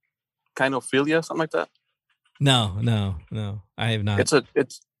gynophilia, something like that? No, I have not. That's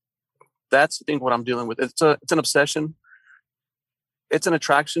I think what I'm dealing with. It's an obsession. It's an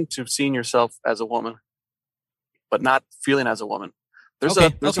attraction to seeing yourself as a woman, but not feeling as a woman. There's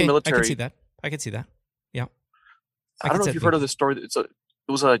a military. I can see that. Yeah. I don't know if you've heard of this story. It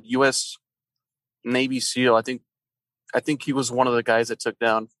was a U.S. Navy SEAL. I think he was one of the guys that took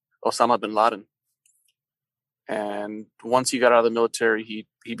down Osama bin Laden. And once he got out of the military, he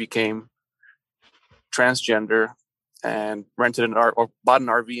became transgender and rented or bought an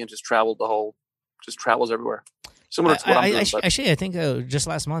RV and just travels everywhere. Similar to what I'm doing. Actually, I think just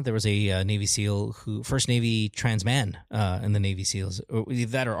last month there was a Navy SEAL first Navy trans man in the Navy SEAls, or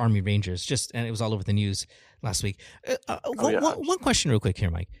that or Army Rangers. And it was all over the news last week. One question, real quick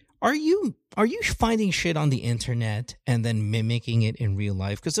here, Mike. Are you finding shit on the internet and then mimicking it in real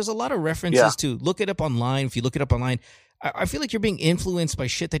life? Because there's a lot of references to look it up online. If you look it up online, I feel like you're being influenced by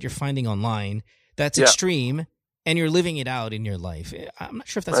shit that you're finding online that's extreme, and you're living it out in your life. I'm not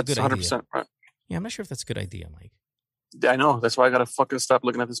sure if that's a good 100% idea. Right. Yeah, I'm not sure if that's a good idea, Mike. Yeah, I know. That's why I gotta fucking stop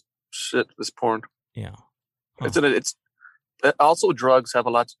looking at this shit, this porn. Yeah. It's also drugs have a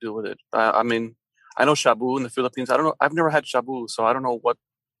lot to do with it. I mean, I know shabu in the Philippines. I don't know. I've never had shabu, so I don't know what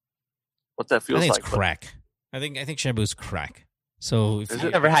that feels like. I think it's crack. I think shabu's crack. So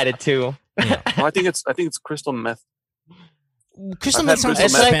I've never had it too. Yeah. Well, I think it's crystal meth. Crystal meth sounds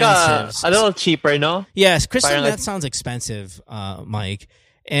it's expensive. like a little cheaper, no? Yes, crystal meth sounds expensive, Mike.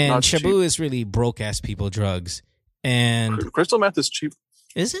 And shabu is really broke ass people drugs. And crystal meth is cheap.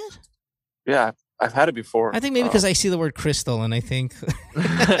 Is it? Yeah, I've had it before. I think maybe because I see the word crystal and I think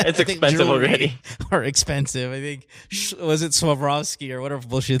it's expensive already. Or expensive. I think was it Swarovski or whatever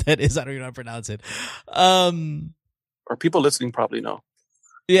bullshit that is. I don't even know how to pronounce it. Or people listening probably know.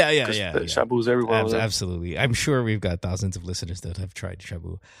 Yeah. Shabu's everywhere. Absolutely. I'm sure we've got thousands of listeners that have tried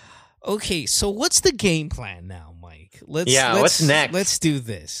shabu. Okay, so what's the game plan now, Mike? Let's what's next? Let's do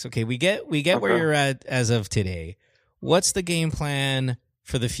this. Okay, we get where you're at as of today. What's the game plan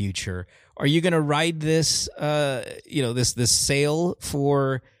for the future? Are you going to ride this this sail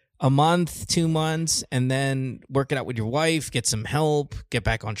for a month, 2 months, and then work it out with your wife, get some help, get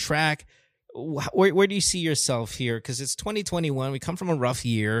back on track? Where do you see yourself here? Because it's 2021. We come from a rough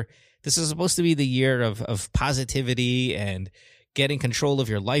year. This is supposed to be the year of positivity and getting control of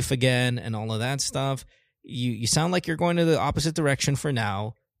your life again and all of that stuff. You sound like you're going to the opposite direction for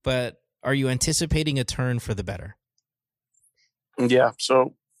now, but are you anticipating a turn for the better? Yeah.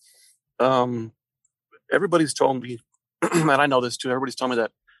 So everybody's told me, and I know this too, everybody's told me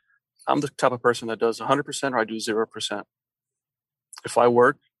that I'm the type of person that does 100% or I do 0%. If I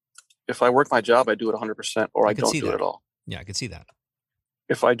work my job, I do it 100% or I don't do it at all. Yeah, I can see that.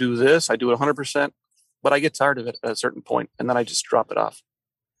 If I do this, I do it 100%, but I get tired of it at a certain point and then I just drop it off.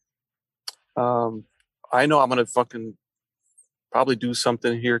 I know I'm going to fucking probably do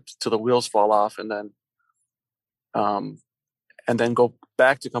something here till the wheels fall off and then go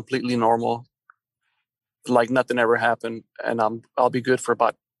back to completely normal, like nothing ever happened. And I'll be good for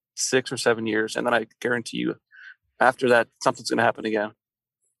about 6 or 7 years. And then I guarantee you after that, something's going to happen again.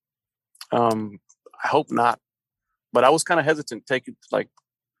 I hope not, but I was kind of hesitant to take it, like,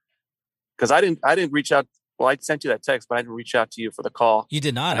 cause I didn't reach out. Well, I sent you that text, but I didn't reach out to you for the call. You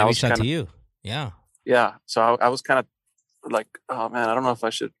did not. I reached out to you. Yeah. Yeah. So I was kind of like, oh man, I don't know if I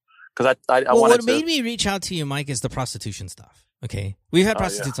should, cause I wanted what made me reach out to you, Mike, is the prostitution stuff. Okay. We've had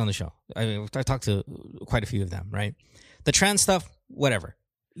prostitutes on the show. I talked to quite a few of them, right? The trans stuff, whatever.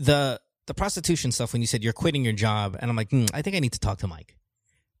 The prostitution stuff, when you said you're quitting your job, and I'm like, I think I need to talk to Mike.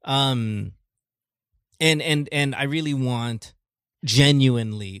 And I really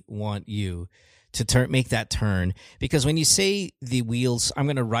genuinely want you to make that turn, because when you say the wheels, I'm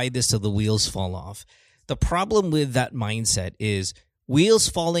going to ride this till the wheels fall off. The problem with that mindset is wheels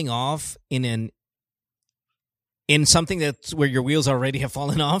falling off in something that's where your wheels already have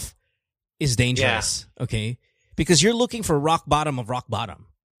fallen off is dangerous. Yeah. Okay. Because you're looking for rock bottom of rock bottom.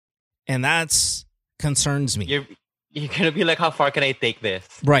 And that's concerns me. You're going to be like, how far can I take this?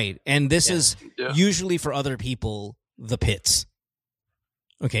 Right. And this is usually for other people, the pits.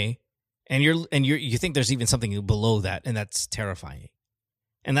 Okay. And you think there's even something below that, and that's terrifying.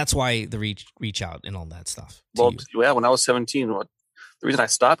 And that's why the reach out and all that stuff. Well, yeah, when I was 17, the reason I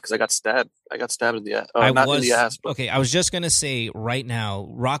stopped, because I got stabbed. I got stabbed in the ass. In the ass. But. Okay, I was just going to say right now,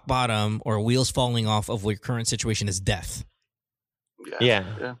 rock bottom or wheels falling off of your current situation is death.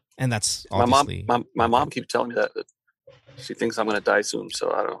 Yeah. And that's obviously... My mom keeps telling me that she thinks I'm going to die soon,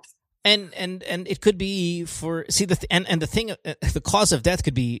 so I don't... And it could be for... See, the cause of death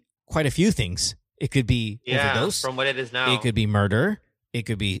could be quite a few things. It could be overdose. From what it is now. It could be murder. It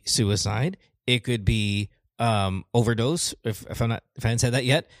could be suicide. It could be overdose, if I haven't said that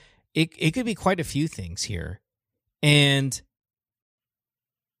yet. It could be quite a few things here. And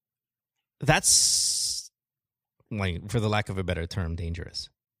that's, like, for the lack of a better term, dangerous.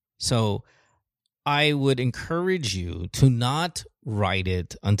 So I would encourage you to not ride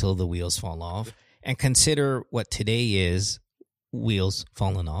it until the wheels fall off, and consider what today is wheels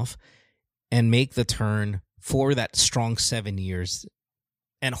falling off, and make the turn for that strong 7 years,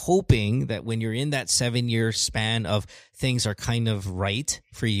 and hoping that when you're in that 7-year span of things are kind of right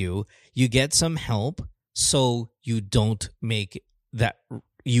for you, you get some help so you don't make that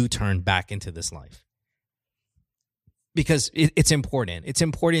U-turn back into this life. Because it's important. It's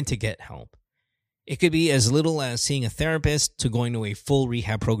important to get help. It could be as little as seeing a therapist to going to a full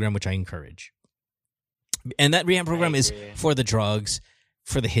rehab program, which I encourage. And that rehab program is for the drugs,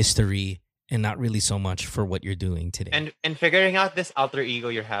 for the history, and not really so much for what you're doing today. And figuring out this alter ego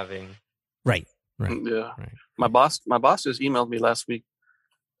you're having. Right. Yeah. Right. My boss just emailed me last week.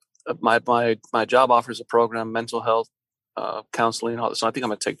 My job offers a program, mental health, counseling, all this. So I think I'm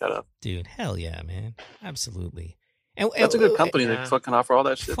gonna take that up. Dude, hell yeah, man. Absolutely. And that's a good company that fucking offer all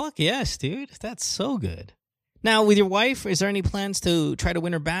that shit. Fuck yes, dude. That's so good. Now, with your wife, is there any plans to try to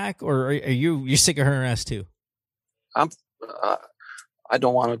win her back, or are you're sick of her ass too? I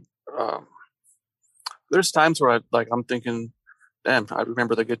don't want to. There's times where I'm thinking, damn, I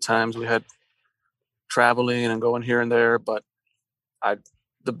remember the good times we had traveling and going here and there, but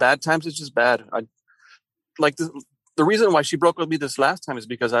the bad times is just bad. I like the reason why she broke with me this last time is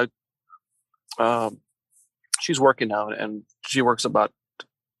because she's working now, and she works about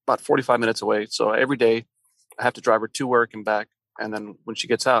 45 minutes away. So every day I have to drive her to work and back. And then when she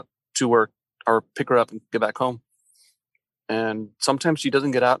gets out to work, or pick her up and get back home. And sometimes she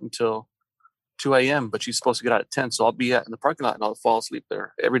doesn't get out until 2 a.m., but she's supposed to get out at 10. So I'll be in the parking lot and I'll fall asleep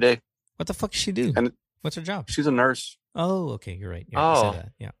there every day. What the fuck does she do? And what's her job? She's a nurse. Oh, okay, you're right. Yeah, you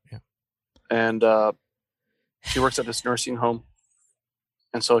said that. Yeah. And she works at this nursing home,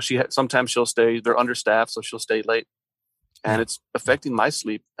 and so sometimes she'll stay. They're understaffed, so she'll stay late, and it's affecting my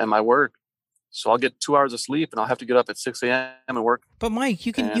sleep and my work. So I'll get 2 hours of sleep, and I'll have to get up at 6 a.m. and work. But Mike,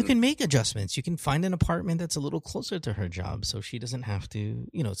 you can make adjustments. You can find an apartment that's a little closer to her job, so she doesn't have to.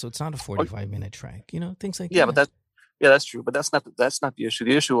 So it's not a 45-minute trek. Things like that. Yeah, but that's true. But that's not the issue.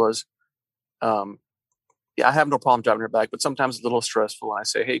 The issue was, I have no problem driving her back, but sometimes it's a little stressful when I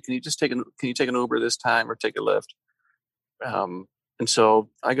say, "Hey, can you take an Uber this time or take a Lyft?" And so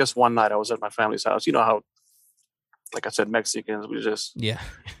I guess one night I was at my family's house. You know how, like I said, Mexicans, we just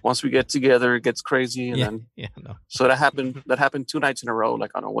once we get together, it gets crazy, and So that happened 2 nights in a row,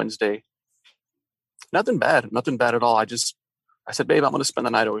 like on a Wednesday. Nothing bad at all. I said, "Babe, I'm going to spend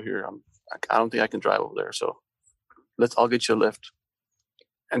the night over here. I don't think I can drive over there, so I'll get you a Lyft."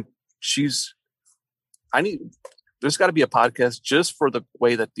 And there's got to be a podcast just for the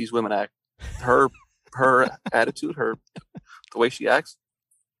way that these women act. Her attitude, the way she acts.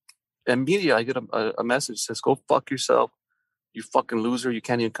 Immediately I get a message that says, "Go fuck yourself, you fucking loser. You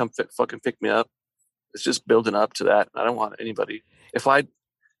can't even come fucking pick me up." It's just building up to that. I don't want anybody. If I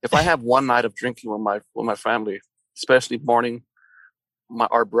have one night of drinking with my family, especially mourning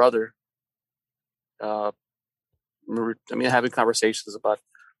our brother, having conversations about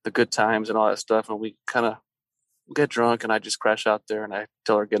the good times and all that stuff, and we kind of get drunk, and I just crash out there, and I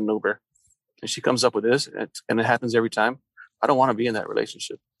tell her, "Get an Uber," and she comes up with this, and it happens every time. I don't want to be in that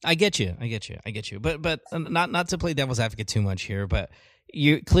relationship. I get you. But not to play devil's advocate too much here, but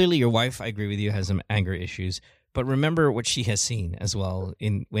clearly your wife, I agree with you, has some anger issues. But remember what she has seen as well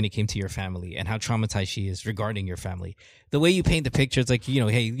when it came to your family and how traumatized she is regarding your family. The way you paint the picture, it's like,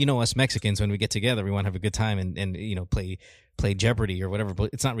 hey, us Mexicans, when we get together, we want to have a good time and play Jeopardy or whatever.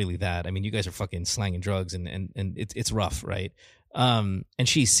 But it's not really that. I mean, you guys are fucking slanging drugs and it's rough, right? And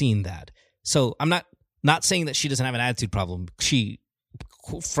she's seen that. So I'm not saying that she doesn't have an attitude problem. She,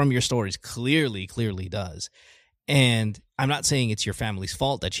 from your stories, clearly does. And I'm not saying it's your family's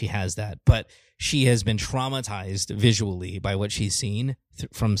fault that she has that, but she has been traumatized visually by what she's seen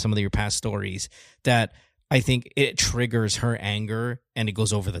from some of your past stories, that I think it triggers her anger and it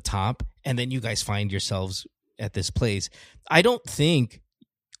goes over the top. And then you guys find yourselves at this place. I don't think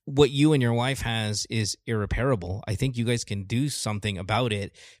what you and your wife has is irreparable. I think you guys can do something about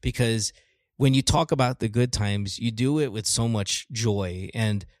it, because when you talk about the good times, you do it with so much joy,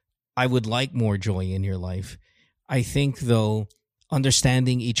 and I would like more joy in your life. I think, though,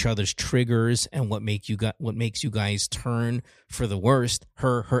 understanding each other's triggers and what makes you guys turn for the worst,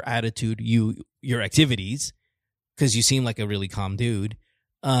 her attitude, your activities, because you seem like a really calm dude.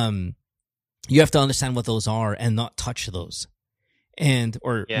 You have to understand what those are and not touch those,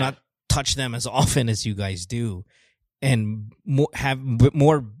 not touch them as often as you guys do, and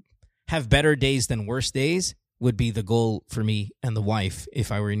have better days than worse days would be the goal for me and the wife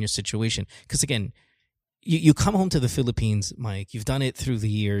if I were in your situation. Because again, you come home to the Philippines, Mike. You've done it through the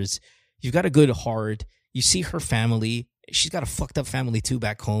years. You've got a good heart. You see her family. She's got a fucked up family too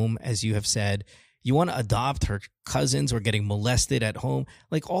back home, as you have said. You want to adopt her cousins or getting molested at home.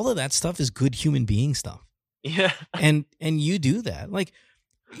 Like, all of that stuff is good human being stuff. Yeah. And you do that. Like,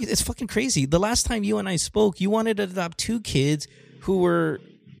 it's fucking crazy. The last time you and I spoke, you wanted to adopt 2 kids who were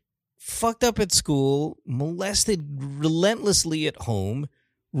fucked up at school, molested relentlessly at home.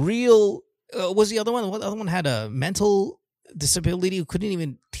 Was the other one? The other one had a mental disability who couldn't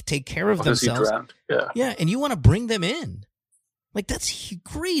even take care of themselves. Yeah, and you want to bring them in. Like, that's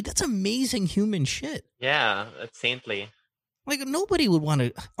great. That's amazing human shit. Yeah, that's saintly. Like, nobody would want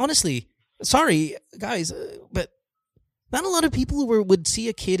to. Honestly, sorry guys, but not a lot of people would see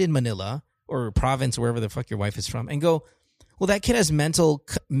a kid in Manila or province, wherever the fuck your wife is from, and go, "Well, that kid has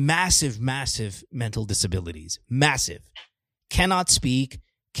massive mental disabilities. Massive. Cannot speak,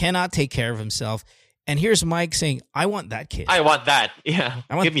 cannot take care of himself." And here's Mike saying, "I want that kid. I want that. Yeah.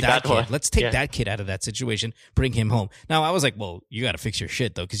 I want Give me that kid. one. Let's take that kid out of that situation, bring him home." Now, I was like, well, you got to fix your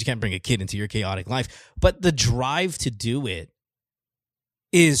shit, though, because you can't bring a kid into your chaotic life. But the drive to do it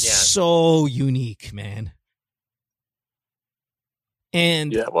is so unique, man.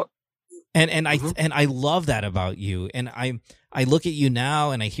 And I love that about you. And I look at you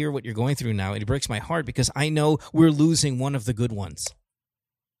now and I hear what you're going through now, and it breaks my heart because I know we're losing one of the good ones.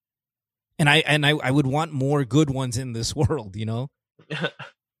 And I would want more good ones in this world, you know?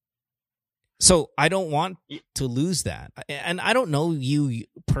 So I don't want to lose that. And I don't know you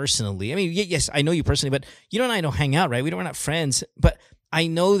personally. I mean, yes, I know you personally, but you and I don't hang out, right? We're not friends. But I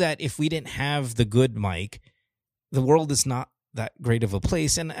know that if we didn't have the good Mike, the world is not that great of a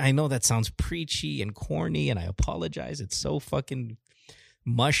place. And I know that sounds preachy and corny, and I apologize. It's so fucking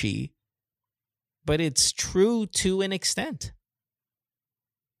mushy, but it's true to an extent.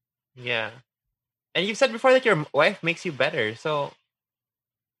 Yeah. And you've said before that your wife makes you better, so...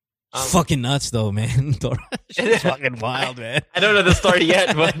 fucking nuts though, man. She's fucking wild, man. I don't know the story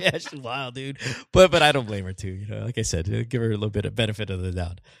yet, but yeah, she's wild, dude. But I don't blame her too. Like I said, give her a little bit of benefit of the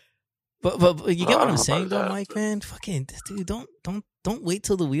doubt. But you get what I'm saying though, Mike, man. Fucking dude, don't wait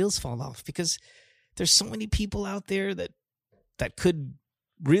till the wheels fall off, because there's so many people out there that could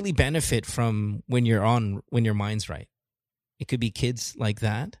really benefit from when your mind's right. It could be kids like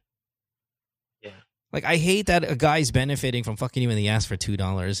that. Yeah. Like, I hate that a guy's benefiting from fucking you in the ass for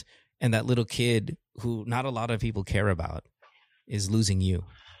 $2, and that little kid who not a lot of people care about is losing you.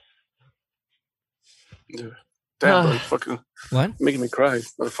 Yeah. Damn, bro, fucking what? Making me cry,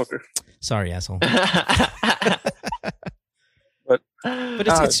 motherfucker. Sorry, asshole. but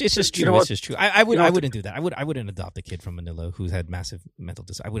it's just true. You know, it's just true. I wouldn't do that. I wouldn't adopt a kid from Manila who had massive mental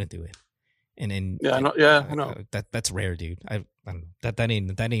disorders. I wouldn't do it. And yeah, I know. That's rare, dude. I don't know. That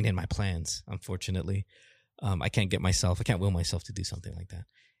ain't in my plans, unfortunately. I can't will myself to do something like that.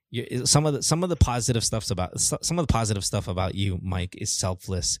 Some of the positive stuff about you, Mike, is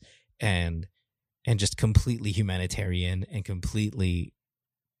selfless and just completely humanitarian and completely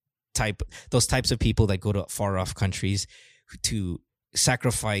those types of people that go to far off countries to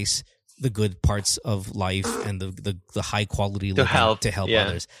sacrifice the good parts of life and the high quality living to help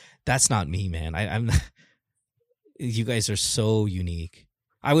others. That's not me, man. I'm. You guys are so unique.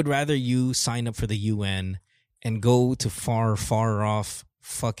 I would rather you sign up for the UN and go to far, far off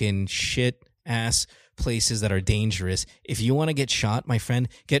fucking shit ass places that are dangerous. If you want to get shot, my friend,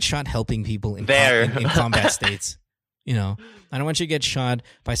 get shot helping people in combat states. You know, I don't want you to get shot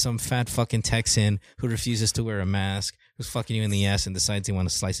by some fat fucking Texan who refuses to wear a mask, who's fucking you in the ass and decides he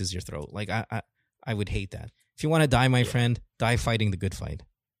wants to slices your throat. Like, I would hate that. If you want to die, my friend, die fighting the good fight.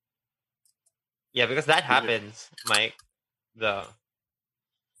 Yeah, because that happens, Mike. The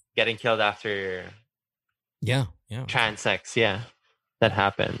getting killed after trans-sex, that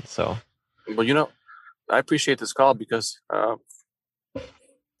happens. So, well, you know, I appreciate this call because,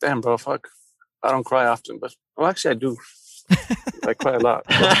 damn, bro, fuck, I don't cry often, but actually, I do. I cry a lot.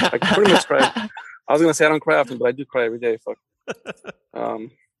 I pretty much cry. I was gonna say I don't cry often, but I do cry every day. Fuck. I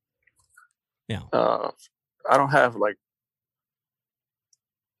don't have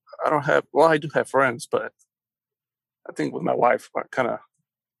I do have friends, but I think with my wife,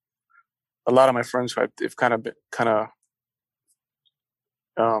 a lot of my friends have kind of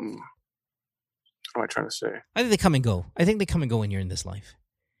what am I trying to say? I think they come and go. When you're in this life,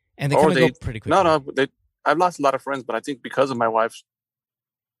 and they come and go pretty quickly. No, I've lost a lot of friends, but I think because of my wife,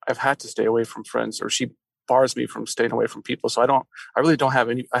 I've had to stay away from friends, or she bars me from staying away from people. So I really don't have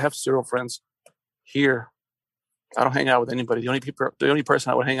any. I have 0 friends here. I don't hang out with anybody. The only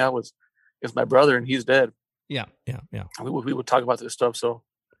person I would hang out with is my brother, and he's dead. Yeah. We would talk about this stuff. So,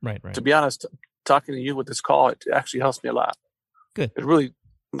 right. To be honest, talking to you with this call, it actually helps me a lot. Good. It really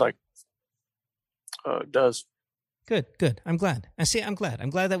does. Good. I'm glad. I'm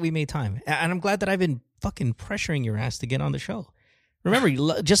glad that we made time, and I'm glad that I've been fucking pressuring your ass to get on the show.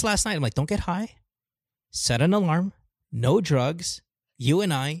 Remember, just last night, I'm like, don't get high. Set an alarm. No drugs. You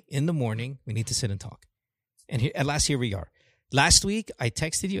and I in the morning. We need to sit and talk. And here, at last, here we are. Last week, I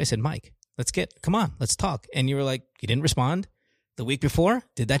texted you. I said, Mike, come on, let's talk. And you were like, you didn't respond. The week before,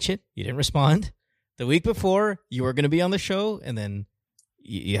 did that shit. You didn't respond. The week before, you were going to be on the show. And then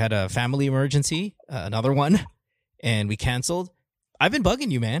you had a family emergency, another one. And we canceled. I've been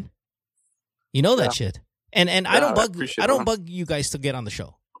bugging you, man. You know that shit. And I don't bug you guys to get on the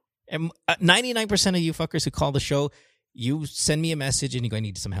show. And 99% of you fuckers who call the show, you send me a message and you go, I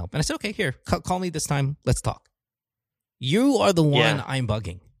need some help. And I said, okay, here, call me this time. Let's talk. You are the one I'm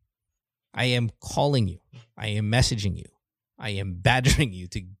bugging. I am calling you. I am messaging you. I am badgering you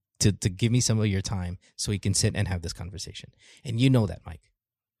to give me some of your time so we can sit and have this conversation. And you know that, Mike.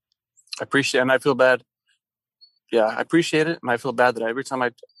 I appreciate it, and I feel bad. Yeah, I appreciate it, and I feel bad that every time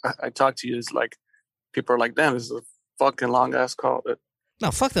I talk to you, it's like people are like, damn, this is a fucking long-ass call.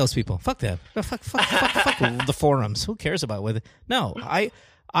 No, fuck those people. Fuck them. Fuck the forums. Who cares about whether... No,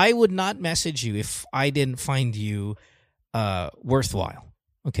 I would not message you if I didn't find you worthwhile.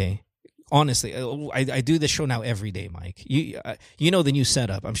 Okay? Honestly, I do this show now every day, Mike. You know the new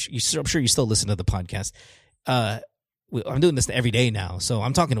setup. I'm sure you still listen to the podcast. I'm doing this every day now, so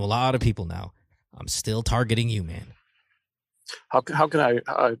I'm talking to a lot of people now. I'm still targeting you, man. How can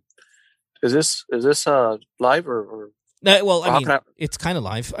I... is this live or Well, I mean, it's kind of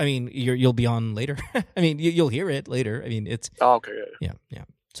live. I mean, you'll be on later. I mean, you'll hear it later. I mean, it's... Oh, okay. Yeah.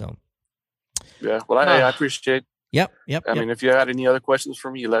 So... Yeah, well, I appreciate... Yep. I mean, if you had any other questions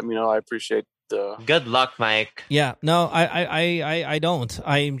for me, let me know. I appreciate the... Good luck, Mike. Yeah, no, I don't.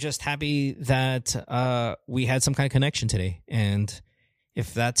 I'm just happy that we had some kind of connection today. And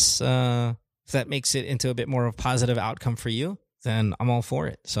if that's... if that makes it into a bit more of a positive outcome for you, then I'm all for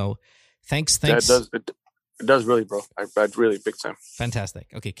it. So thanks. Yeah, it does really, bro. I really big time. Fantastic.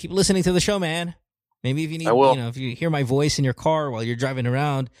 Okay, keep listening to the show, man. Maybe if you need, if you hear my voice in your car while you're driving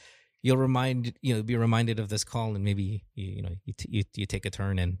around, you'll be reminded of this call, and maybe you take a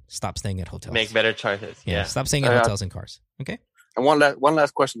turn and stop staying at hotels. Make better choices. Yeah. Stop staying at hotels and cars. Okay. And one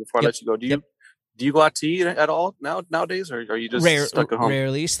last question before I let you go. Do you go out to eat at all nowadays, or are you just stuck at home?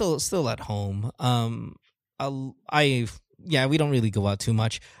 Rarely, still at home. We don't really go out too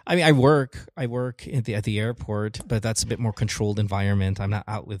much. I mean, I work at the airport, but that's a bit more controlled environment. I'm not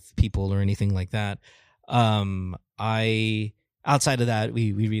out with people or anything like that. Outside of that,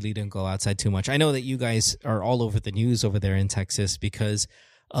 we really didn't go outside too much. I know that you guys are all over the news over there in Texas because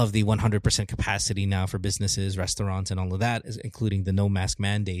of the 100% capacity now for businesses, restaurants, and all of that, including the no mask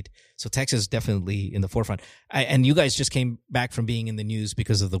mandate. So Texas is definitely in the forefront. And you guys just came back from being in the news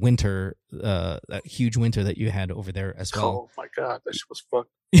because of the winter, that huge winter that you had over there as well. Oh my God, that shit was fucked.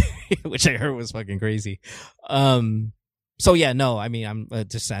 Which I heard was fucking crazy. So yeah, no, I mean, I'm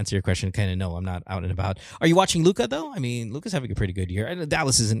just to answer your question, kind of no, I'm not out and about. Are you watching Luka though? I mean, Luka's having a pretty good year. I know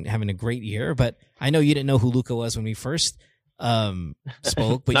Dallas isn't having a great year, but I know you didn't know who Luka was when we first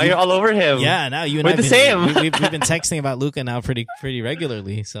spoke. But now you're all over him. Yeah, now you and We're the same. We've been texting about Luka now pretty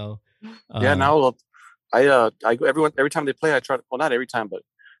regularly. So yeah, now I every time they play, I try to. Well, not every time, but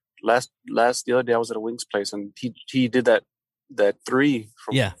the other day I was at a Wings place and he did that three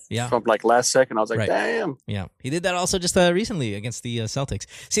from like last second. I was like, right. Damn. Yeah. He did that also just recently against the Celtics.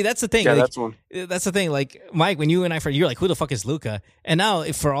 See, that's the thing. Yeah, like, that's the thing. Like, Mike, when you and I first, you're like, who the fuck is Luka? And now,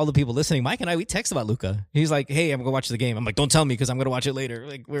 for all the people listening, Mike and I, we text about Luka. He's like, hey, I'm going to watch the game. I'm like, don't tell me because I'm going to watch it later.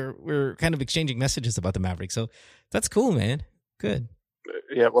 Like, we're kind of exchanging messages about the Mavericks. So that's cool, man. Good.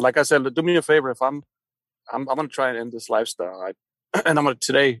 Yeah. Well, like I said, do me a favor. If I'm going to try and end this lifestyle. And I'm going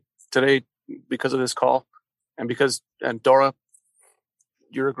to today, because of this call and Dora,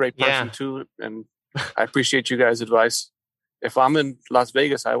 you're a great person too, and I appreciate you guys' advice. If I'm in Las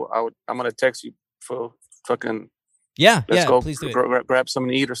Vegas, I'm gonna text you for fucking let's go please do grab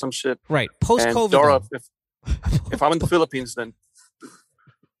something to eat or some shit. Right, post-COVID. And Dora, if I'm in the Philippines, then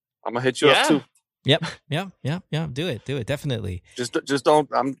I'm gonna hit you up too. Yep. Do it, definitely. Just don't.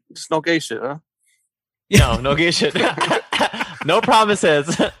 I'm just no gay shit, huh? No gay shit. No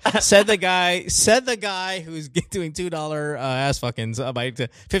promises. Said the guy who's doing $2 ass fuckings by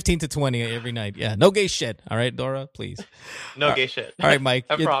 15 to 20 every night. Yeah, no gay shit. All right, Dora, please. No gay shit. All right, Mike,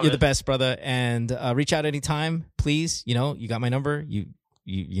 you're the best, brother. And reach out anytime, please. You know, you got my number. You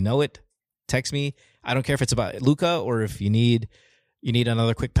know it. Text me. I don't care if it's about Luka or if you need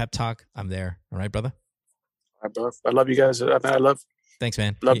another quick pep talk. I'm there. All right, brother. All right, brother. I love you guys. Thanks,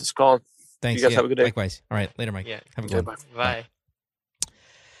 man. Love this call. Thanks. You guys have a good day. Likewise. All right. Later, Mike. Yeah. Have a good one. Bye.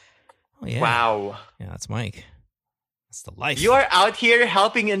 Oh, yeah. Wow. Yeah, that's Mike. That's the life. You are out here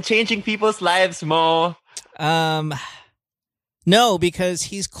helping and changing people's lives, Mo. No, because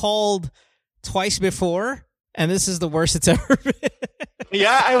he's called twice before, and this is the worst it's ever been.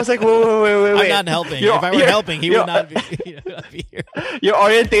 Yeah, I was like, wait. I'm not helping. If I were helping, he would not be here. Your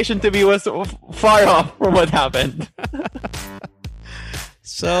orientation to me was far off from what happened.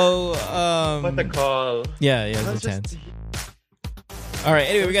 So, what the call? Yeah, it was intense. All right,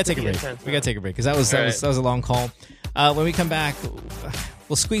 anyway, we gotta take a break. Because that was a long call. When we come back,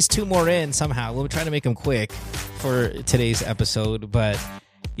 we'll squeeze two more in somehow. We'll try to make them quick for today's episode. But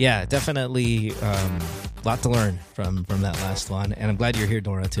yeah, definitely a lot to learn from that last one. And I'm glad you're here,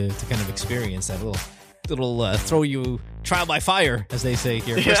 Dora, to kind of experience that little throw you trial by fire, as they say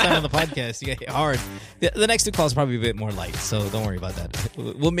here. First time on the podcast, you get hit hard. The next two calls probably a bit more light, so don't worry about that.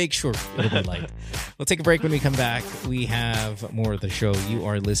 We'll make sure it'll be light. We'll take a break. When we come back, we have more of the show. You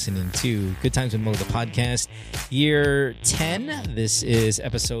are listening to Good Times with Mo, the podcast, year 10. This is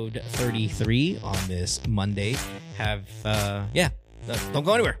episode 33 on this Monday. Don't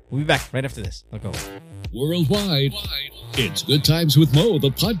go anywhere. We'll be back right after this. Don't go. Worldwide, it's Good Times with Mo,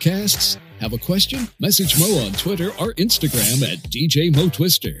 the podcasts. Have a question? Message Mo on Twitter or Instagram at DJ Mo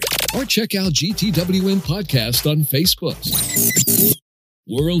Twister. Or check out GTWN Podcast on Facebook.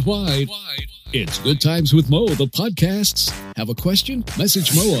 Worldwide, it's Good Times with Mo, the podcasts. Have a question?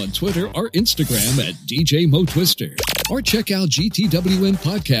 Message Mo on Twitter or Instagram at DJ Mo Twister. Or check out GTWN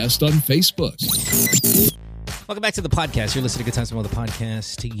Podcast on Facebook. Welcome back to the podcast. You're listening to Good Times with Mo, the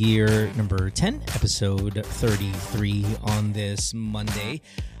podcast, year number 10, episode 33 on this Monday.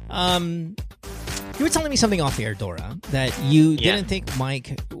 You were telling me something off the air, Dora, that you didn't think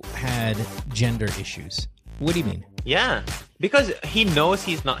Mike had gender issues. What do you mean? Yeah, because he knows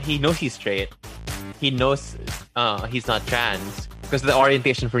he's straight. He knows he's not trans. Because the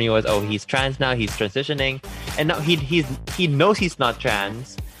orientation for me was, he's trans now, he's transitioning. And now he knows he's not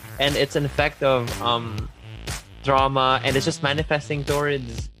trans. And it's an effect of trauma, and it's just manifesting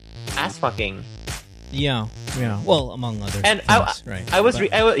towards ass fucking. Yeah. Well, among other things, right?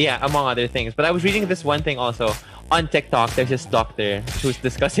 Among other things. But I was reading this one thing also on TikTok. There's this doctor who's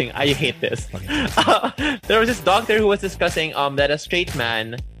discussing. I hate this. Okay. There was this doctor who was discussing that a straight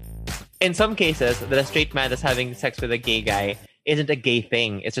man, in some cases, that a straight man that's having sex with a gay guy isn't a gay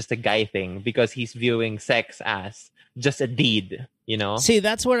thing. It's just a guy thing because he's viewing sex as just a deed. You know. See,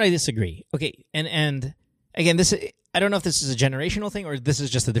 that's where I disagree. Okay, and again, I don't know if this is a generational thing or this is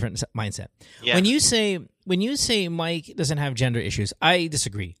just a different mindset. Yeah. When you say Mike doesn't have gender issues, I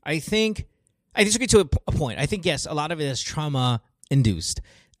disagree. I disagree to a point. I think, yes, a lot of it is trauma induced,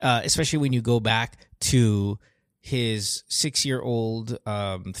 especially when you go back to his 6-year-old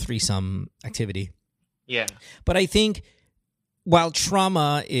threesome activity. Yeah. But I think while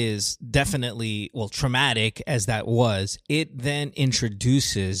trauma is definitely, traumatic as that was, it then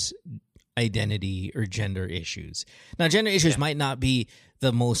introduces identity or gender issues. Now, gender issues might not be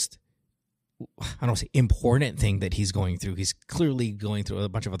the most, I don't want to say important thing that he's going through. He's clearly going through a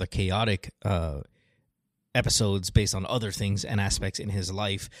bunch of other chaotic episodes based on other things and aspects in his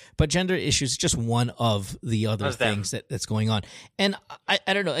life. But gender issues is just one of the other things that's going on. And I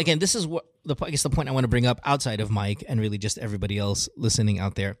don't know. Again, this is what I guess the point I want to bring up outside of Mike and really just everybody else listening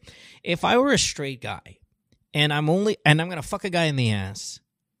out there. If I were a straight guy and I'm going to fuck a guy in the ass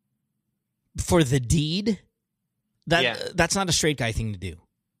for the deed, that's not a straight guy thing to do.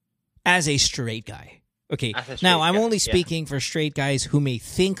 As a straight guy. Okay, now I'm only speaking for straight guys who may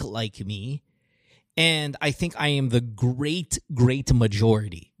think like me, and I think I am the great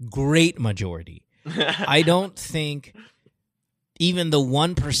majority. Great majority. I don't think even the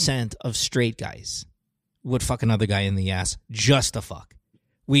 1% of straight guys would fuck another guy in the ass just to fuck.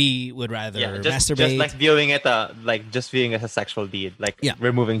 We would rather masturbate. Just like viewing it, viewing it as a sexual deed,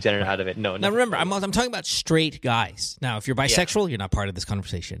 removing gender out of it. No. Now remember, I'm talking about straight guys. Now, if you're bisexual, you're not part of this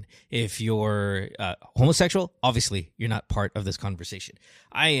conversation. If you're homosexual, obviously you're not part of this conversation.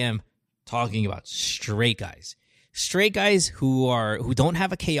 I am talking about straight guys. Straight guys who don't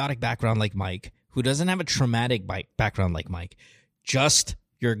have a chaotic background like Mike, who doesn't have a traumatic background like Mike. Just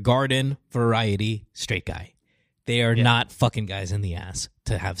your garden variety straight guy. They are not fucking guys in the ass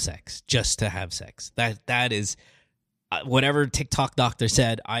to have sex, just to have sex. That is whatever TikTok doctor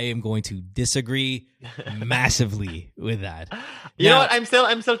said. I am going to disagree massively with that. You know what? I'm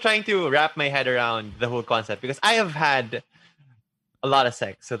still trying to wrap my head around the whole concept because I have had a lot of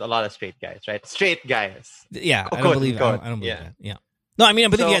sex with a lot of straight guys, right? Straight guys. Yeah, I don't believe that. Yeah. No, I mean, I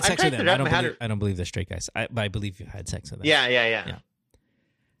believe you had sex with them. I don't believe they're straight guys. I believe you had sex with them. Yeah.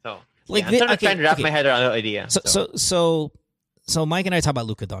 So. I'm trying to wrap my head around the idea. So Mike and I talk about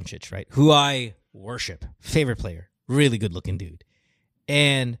Luka Doncic, right? Who I worship, favorite player, really good looking dude,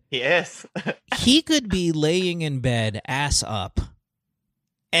 and he is. He could be laying in bed, ass up,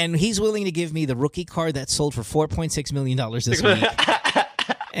 and he's willing to give me the rookie card that sold for $4.6 million this week.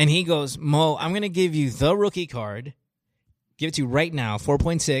 And he goes, Mo, I'm going to give you the rookie card, give it to you right now,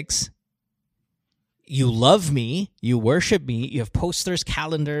 4.6. You love me, you worship me, you have posters,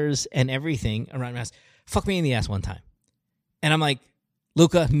 calendars, and everything around my house. Fuck me in the ass one time. And I'm like,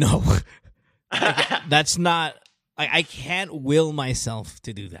 Luka, no. That's not, I can't will myself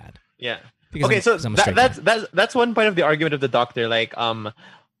to do that. Yeah. That's one part of the argument of the doctor. Like,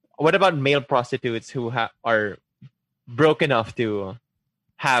 what about male prostitutes who are broke enough to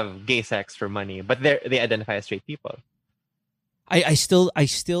have gay sex for money, but they identify as straight people? I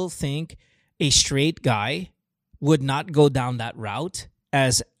still think a straight guy would not go down that route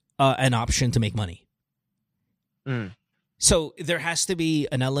as an option to make money. So there has to be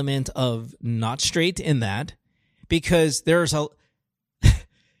an element of not straight in that, because there's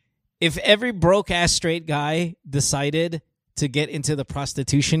if every broke-ass straight guy decided to get into the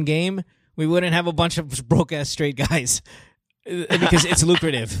prostitution game, we wouldn't have a bunch of broke-ass straight guys because it's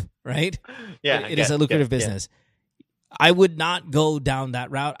lucrative, right? Yeah. It is a lucrative business. Yeah. I would not go down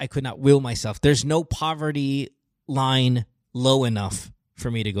that route. I could not will myself. There's no poverty line low enough for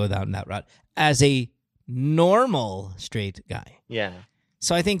me to go down that route as a normal straight guy. Yeah.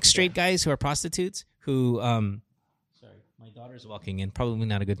 So I think straight guys who are prostitutes who, sorry, my daughter's walking in. Probably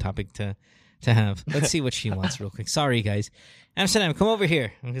not a good topic to to have. Let's see what she wants real quick. Sorry, guys. Amsterdam, come over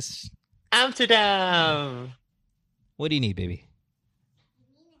here. Amsterdam. What do you need, baby?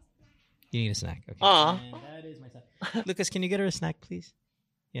 You need a snack. Okay. Aw. And that is my son. Lucas, can you get her a snack, please?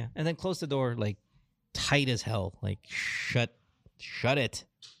 Yeah. And then close the door like tight as hell. Like shut it.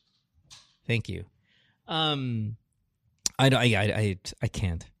 Thank you. I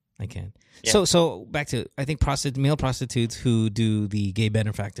can't. Yeah. So back to, I think male prostitutes who do the gay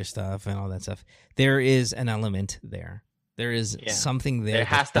benefactor stuff and all that stuff. There is an element there. There is something there. There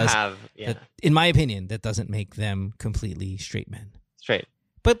has to have. That, in my opinion, that doesn't make them completely straight men. Straight.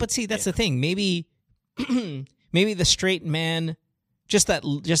 But see, that's the thing. Maybe the straight man, just that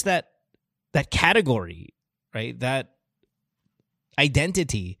category, right? That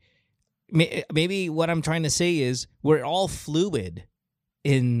identity. Maybe what I'm trying to say is we're all fluid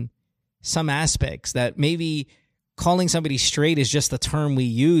in some aspects, that maybe calling somebody straight is just the term we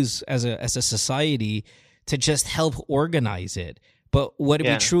use as a society to just help organize it. But what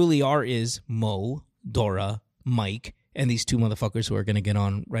we truly are is Mo, Dora, Mike, and these two motherfuckers who are going to get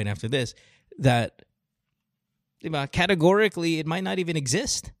on right after this, that categorically it might not even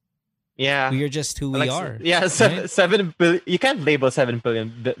exist. Yeah. We are just who we are. Yeah, 7 billion. You can't label 7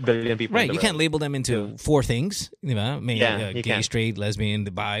 billion people. Right. You can't label them into 4 things. Gay, can. straight, lesbian,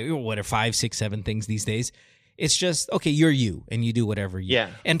 bi, or whatever, 5, 6, 7 things these days. It's just, okay, you're you, and you do whatever you. Yeah.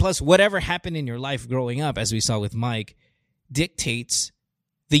 And plus, whatever happened in your life growing up, as we saw with Mike, dictates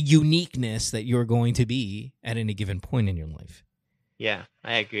the uniqueness that you're going to be at any given point in your life. Yeah,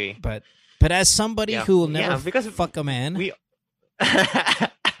 I agree. But as somebody who will never fuck a man,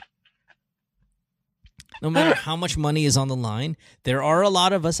 no matter how much money is on the line, there are a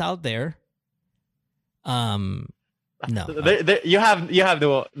lot of us out there. No, you have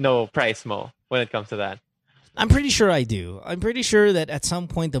no price, Mo, when it comes to that. I'm pretty sure I do. I'm pretty sure that at some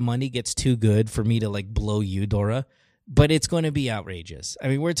point the money gets too good for me to blow you, Dora. But it's going to be outrageous. I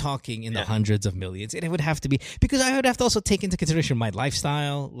mean, we're talking in the hundreds of millions. And it would have to be, because I would have to also take into consideration my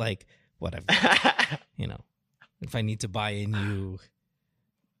lifestyle, whatever. If I need to buy a new,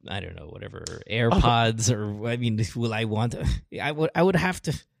 I don't know, whatever, AirPods, or, I mean, will I want to, I would have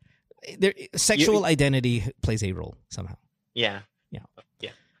to, sexual identity plays a role somehow. Yeah.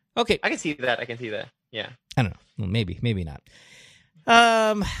 Okay. I can see that. Yeah. I don't know. Well, maybe not.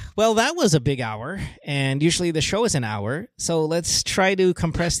 Well, that was a big hour, and usually the show is an hour. So let's try to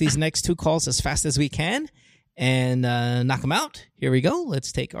compress these next 2 calls as fast as we can and knock them out. Here we go.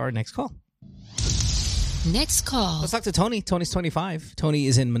 Let's take our next call. Next call. Let's talk to Tony. Tony's 25. Tony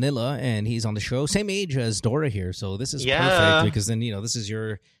is in Manila, and he's on the show. Same age as Dora here, so this is perfect, because then this is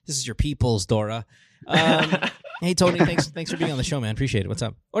your people's Dora. Hey Tony, thanks for being on the show, man. Appreciate it. What's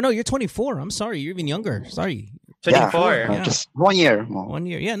up? Oh no, you're 24. I'm sorry, you're even younger. Sorry. 24. Yeah. Just 1 year. 1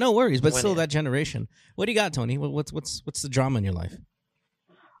 year. Yeah, no worries. But still, that generation. What do you got, Tony? What's the drama in your life?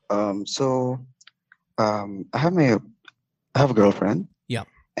 I have a girlfriend. Yeah.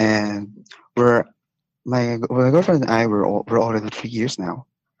 And my girlfriend and I we're already 3 years now.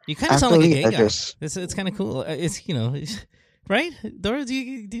 You kind of sound like a gay guy. It's kind of cool. It's right? Dora, do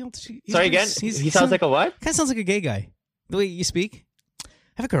you sorry again? He sounds like a what? Kind of sounds like a gay guy. The way you speak. I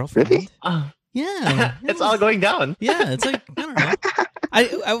have a girlfriend. Really? Yeah. It's all going down. Yeah, it's like, I don't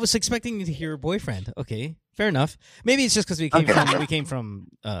know. I was expecting to hear boyfriend. Okay, fair enough. Maybe it's just because we came from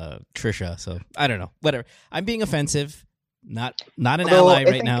Trisha, so I don't know. Whatever. I'm being offensive. Not an ally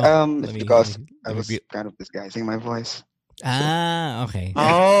right now. It's because I was kind of disguising my voice. Ah, okay.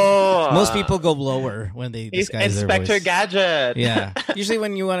 Oh. Most people go lower when they disguise their voice. Inspector Gadget. Yeah. Usually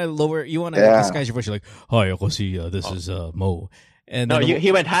when you want to disguise your voice, you're like, hi, ako si, this is Mo. And no,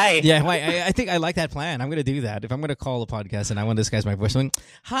 he went hi. Yeah, I think I like that plan. I'm going to do that. If I'm going to call a podcast and I want to disguise my voice, I'm like,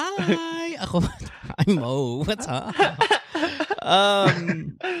 hi, I'm Mo. What's up?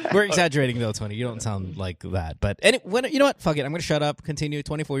 We're exaggerating though, Tony. You don't sound like that. But you know what? Fuck it. I'm going to shut up. Continue.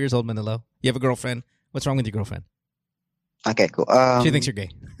 24 years old, Manila. You have a girlfriend. What's wrong with your girlfriend? Okay, cool. She thinks you're gay.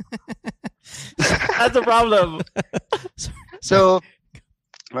 That's a problem. So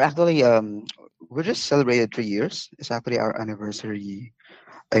we're actually we just celebrated 3 years. It's actually our anniversary,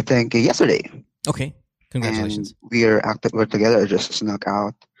 I think, yesterday. Okay, congratulations. And we're together. Just snuck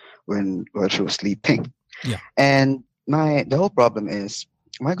out while she was sleeping. Yeah. And the whole problem is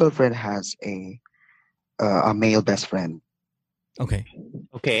my girlfriend has a male best friend. Okay.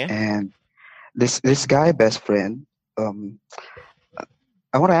 And this guy best friend,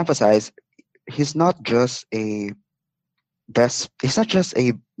 I want to emphasize, he's not just a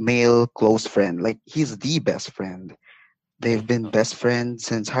male close friend. Like, he's the best friend. They've been best friends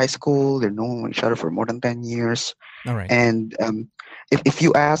since high school. They've known each other for more than 10 years. All right. And if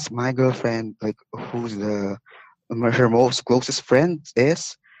you ask my girlfriend like who's her most closest friend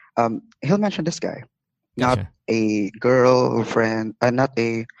is, he'll mention this guy, not Gotcha. a girl or friend, not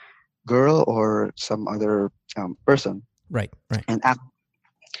a girl or some other person. Right.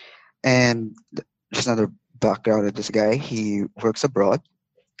 And just another background of this guy. He works abroad.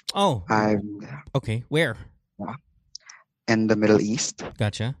 Oh. I'm Okay. Where? in the Middle East.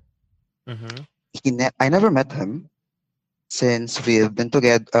 Gotcha. I never met him since we have been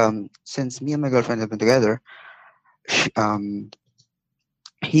together. Since me and my girlfriend have been together, she,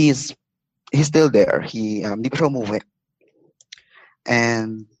 he's still there. Di pa siya umuwi.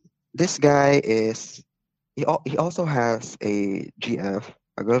 And this guy he also has a GF,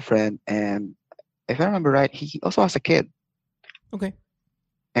 a girlfriend, and if I remember right, he also has a kid. Okay.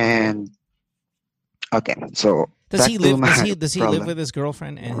 And okay, so does he live? Does he live problem. with his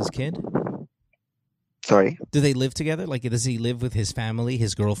girlfriend and his kid? Sorry. Do they live together? Like, does he live with his family,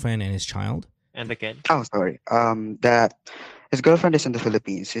 his girlfriend, and his child? And the kid? Oh, sorry. That his girlfriend is in the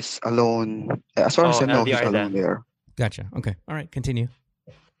Philippines. He's alone. As far as I know, he's LDR alone then. there. Gotcha. Okay. All right. Continue.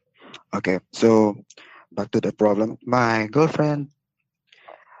 Okay, so back to the problem. My girlfriend,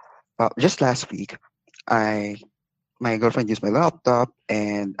 just last week, my girlfriend used my laptop,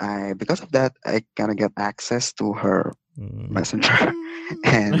 and because of that, I kind of get access to her messenger.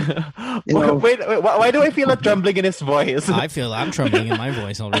 And you know, wait, why do I feel a trembling in his voice? I'm trembling in my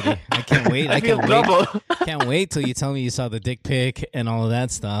voice already. I can't wait. I feel trouble. Can't wait till you tell me you saw the dick pic and all of that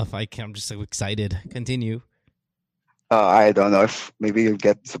stuff. I'm just so excited. Continue. I don't know if maybe you'll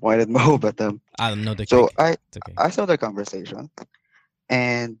get disappointed, Mo, but No dick so pic. It's okay. I saw the conversation,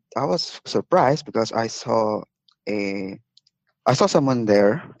 and I was surprised because I saw someone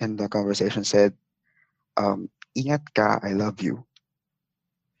there in the conversation said, "Ingat ka, I love you,"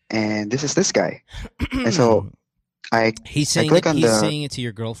 and this is this guy, and so he's saying saying it to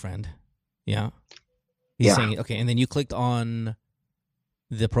your girlfriend, yeah. He's saying it, okay, and then you clicked on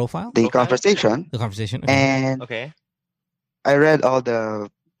the profile, the conversation, okay. and okay. I read all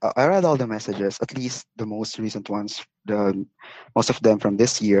the messages, at least the most recent ones, most of them from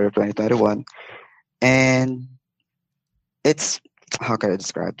this year, 2021, and it's, how can I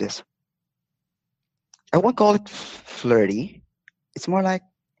describe this? I won't call it flirty. It's more like,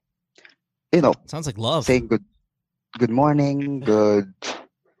 sounds like love. Saying good morning, good,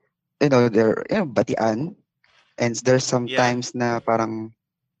 they're batian, and there's sometimes na parang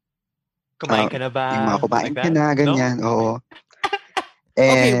kumain ka na ba? Yung mga kumain like ka na, ganyan, no? oo.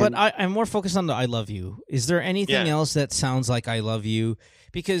 Okay, but I'm more focused on the I love you. Is there anything Yeah. else that sounds like I love you?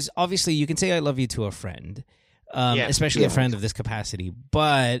 Because obviously you can say I love you to a friend, especially a friend of this capacity.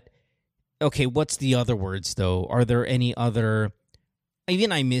 But, okay, what's the other words, though? Are there any other...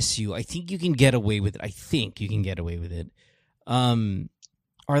 Even I miss you. I think you can get away with it.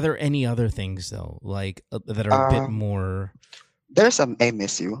 Are there any other things, though, like that are a bit more... There's some I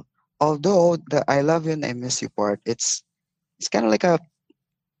miss you. Although the I love you and I miss you part, it's kind of like a...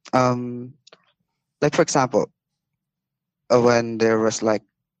 like, for example, when there was like,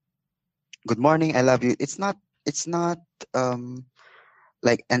 good morning, I love you. It's not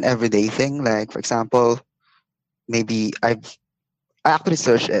like an everyday thing. Like, for example, maybe I actually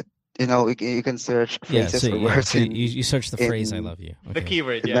searched it. You can search phrases or words. So you search the phrase "I love you." Okay. The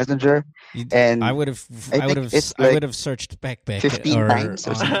keyword, in Messenger, and I would have searched back 15 times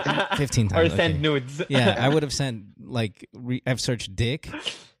or something. 15 times, or send nudes. Yeah, I would have sent I've searched dick,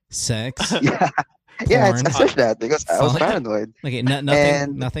 sex. Yeah, porn. I searched that because I was paranoid. Okay,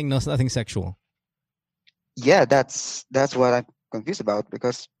 nothing sexual. Yeah, that's what I'm confused about,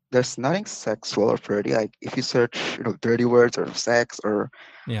 because there's nothing sexual or flirty. Like if you search, dirty words or sex or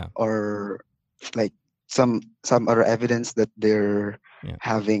like some other evidence that they're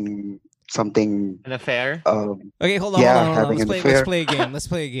having something, an affair. Okay, hold on. Let's play a game. Let's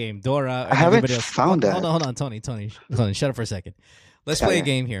play a game. Dora, I haven't else. found that. Hold on, Tony, shut up for a second. Let's play a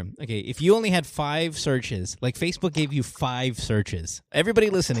game here. Okay, if you only had 5 searches, like Facebook gave you 5 searches. Everybody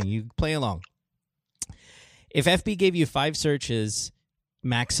listening, you play along. If FB gave you 5 searches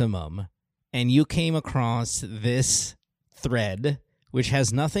maximum, and you came across this thread, which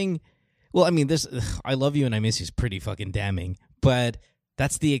has nothing... Well, I mean, this I love you and I miss you is pretty fucking damning, but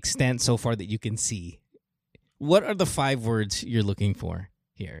that's the extent so far that you can see. What are the 5 words you're looking for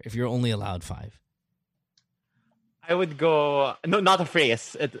here, if you're only allowed 5? I would go... No, not a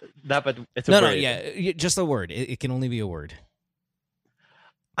phrase. It's a word. No, yeah, just a word. It can only be a word.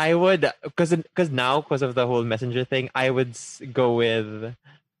 I would, because of the whole messenger thing, I would go with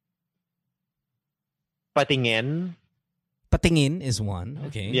patingin. Patingin is one.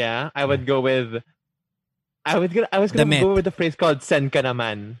 Okay. Yeah, I would go with I was gonna go with the phrase called "sen ka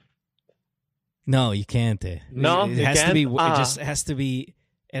naman." No, you can't. No, it you has to can't? be. It just has to be.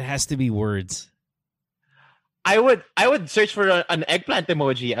 It has to be words. I would search for an eggplant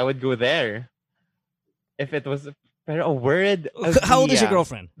emoji. I would go there. If it was a word. How old is your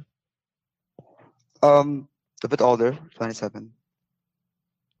girlfriend? A bit older, 27.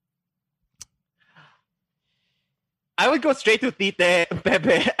 I would go straight to Tite,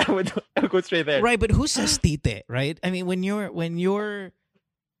 Pepe. I would go straight there. Right, but who says tite, right? I mean, when you're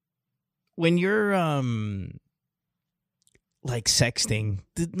like sexting,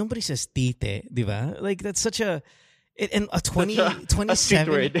 nobody says tite, diba? Like that's such a and a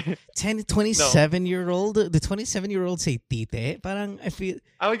 27 year old, the 27-year-old say tite. Parang I feel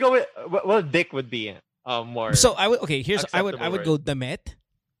I would go with well, dick would be more. So I would I would go damet,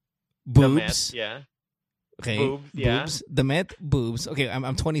 boobs. Damet, yeah. Okay, boobs, yeah. Boobs, damet, boobs. Okay,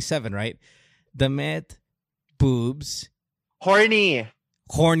 I'm 27, right? Damet, boobs. Horny,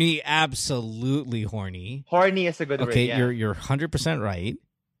 absolutely horny. Horny is a good word. Okay, Yeah. you're 100% right.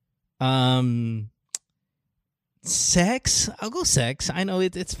 Sex. I'll go sex. I know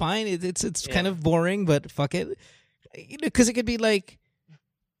it's fine. It's kind of boring, but fuck it. Because it could be like,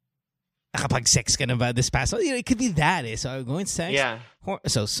 kapag sex ka na ba this past? It could be that. So I'm going sex. Yeah.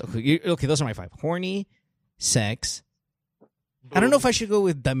 Okay, those are my 5. Horny, sex. I don't know if I should go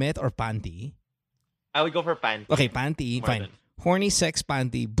with damit or panty. I would go for panty. Okay, panty. More Fine. Horny, sex,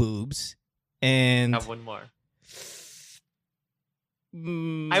 panty, boobs, and have one more.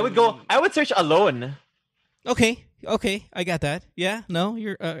 I would search alone. Okay, I got that. Yeah, no,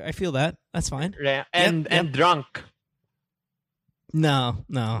 you're. I feel that. That's fine. Yeah, and drunk. No.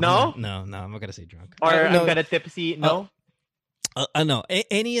 No? I'm not gonna say drunk. Or no, I'm gonna tipsy. No. No.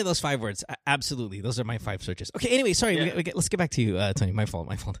 Any of those 5 words, absolutely. Those are my 5 searches. Okay. Anyway, sorry. Yeah. Let's get back to you, Tony. My fault.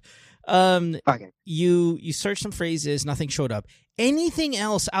 Okay. You searched some phrases, nothing showed up. Anything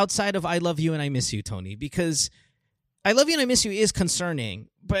else outside of "I love you" and "I miss you," Tony? Because "I love you" and "I miss you" is concerning,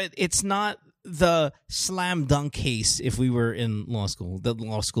 but it's not the slam dunk case. If we were in law school, the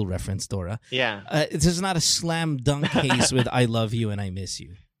law school reference, Dora. Yeah. This is not a slam dunk case with "I love you" and "I miss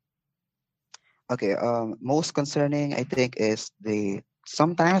you." Okay. Most concerning, I think, is they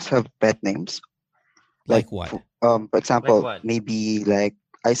sometimes have pet names. Like what? For example, Like what? maybe like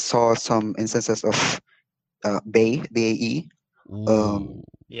I saw some instances of Bae, B-A-E, Ooh.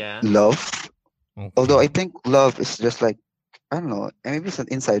 Yeah. love. Okay. Although I think love is just like, I don't know, maybe it's an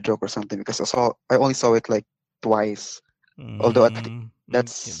inside joke or something because I only saw it like twice. Although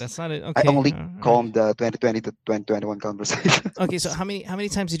that's not it. Okay. I only all right. calmed the 2020 to 2021 conversation. Okay, so how many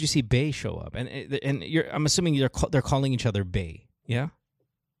times did you see Bae show up? And I'm assuming they're calling each other Bae. Yeah.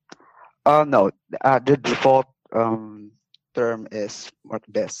 No, the default term is what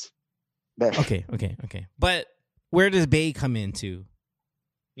best. Okay. But where does Bae come into?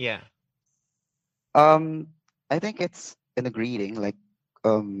 Yeah. I think it's in a greeting like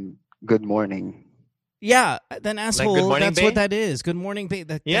good morning. Yeah, then asshole. good morning, That's Bae? what that is. Good morning, Bae.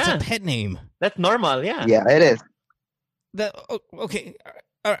 That's Yeah. a pet name. That's normal. Yeah. Yeah, it is. Okay.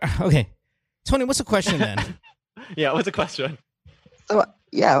 Okay. Tony, what's the question then? Yeah. What's the question? So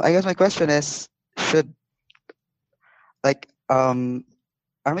yeah, I guess my question is, should like are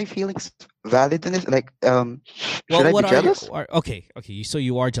my feelings valid in this? Like should I be jealous? Okay. So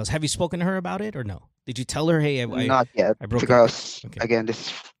you are jealous. Have you spoken to her about it or no? Did you tell her, hey, Not yet, I broke because Okay. again, this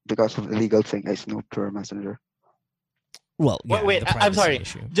is because of the legal thing. I snooped her messenger. Well, yeah, Wait, the I'm privacy sorry.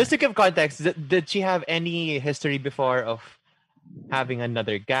 issue. Just to give context, did she have any history before of having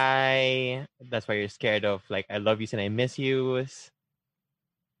another guy? That's why you're scared of like "I love you" and "I miss you."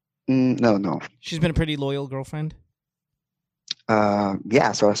 No. She's been a pretty loyal girlfriend.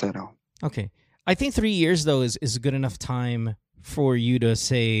 Yeah, so as I know. Okay. I think 3 years, though, is a good enough time for you to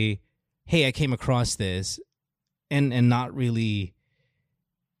say, hey, I came across this and not really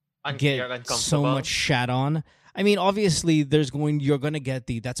You're get so uncomfortable. much shat on. I mean, obviously, you're going to get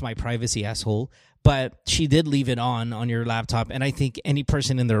that's my privacy, asshole. But she did leave it on your laptop, and I think any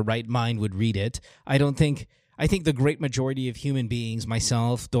person in their right mind would read it. I think the great majority of human beings,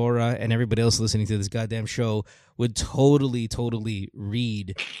 myself, Dora, and everybody else listening to this goddamn show, would totally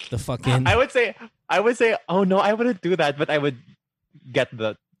read the fucking. I would say, oh no, I wouldn't do that, but I would get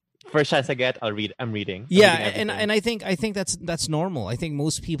the first chance I get. I'm reading. Yeah, I'm reading and I think that's normal. I think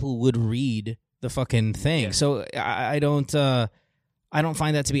most people would read the fucking thing. Yeah. So I don't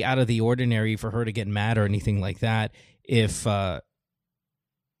find that to be out of the ordinary for her to get mad or anything like that. If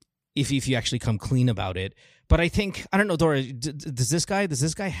you actually come clean about it. But I think, I don't know, Dora, does this guy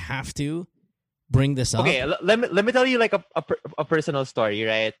have to bring this up? Okay, let me tell you like a personal story,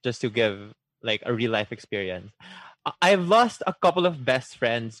 right? Just to give like a real life experience. I've lost a couple of best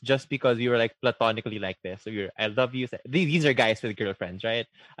friends just because we were like platonically like this. So I love you. These are guys with girlfriends, right?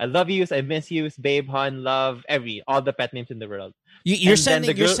 I love you. I miss you. Babe, hon, love, all the pet names in the world. You're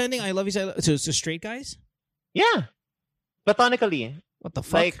sending I love you to straight guys? Yeah, platonically. What the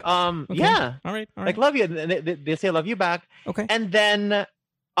fuck? Like okay. Yeah. All right. Like love you. And they say love you back. Okay. And then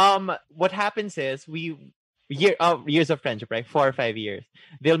what happens is years of friendship, right? 4 or 5 years.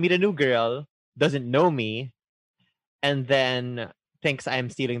 They'll meet a new girl, doesn't know me, and then thinks I'm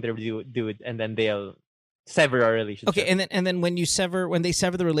stealing their dude, and then they'll sever our relationship. Okay, and then when they sever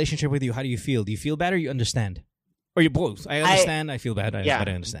the relationship with you, how do you feel? Do you feel bad or you understand? Or you both? I understand. I feel bad. But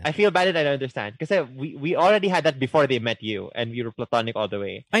I understand. I feel bad and I understand because we already had that before they met you, and we were platonic all the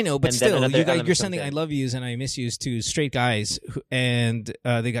way. I know, but still, you're sending I love yous and I miss yous to straight guys, and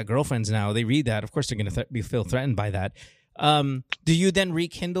they got girlfriends now. They read that, of course, they're going to feel threatened by that. Do you then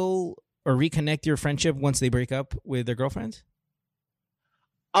rekindle or reconnect your friendship once they break up with their girlfriends?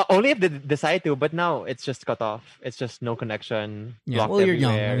 Only if they decide to, but now it's just cut off. It's just no connection. Yeah, well, you're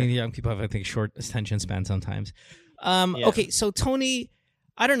young. I mean, young people have, I think, short attention span sometimes. Okay, so Tony,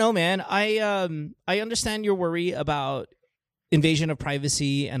 I don't know, man. I understand your worry about invasion of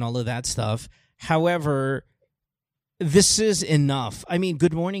privacy and all of that stuff. However, this is enough. I mean,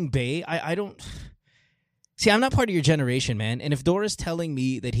 good morning, Bae. I don't... See, I'm not part of your generation, man. And if Dora's telling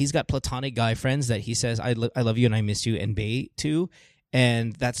me that he's got platonic guy friends that he says, I love you and I miss you, and Bae too,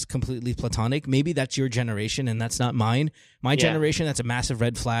 and that's completely platonic, maybe that's your generation and that's not mine. My generation, that's a massive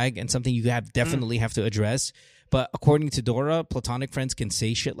red flag and something you definitely have to address. But according to Dora, platonic friends can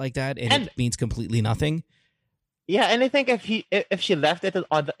say shit like that and it means completely nothing. Yeah, and I think if she left it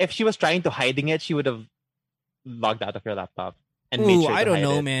if she was trying to hiding it, she would have logged out of your laptop. And made sure I don't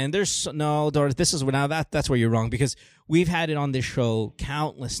know, it. man. Dora, this is that's where you're wrong, because we've had it on this show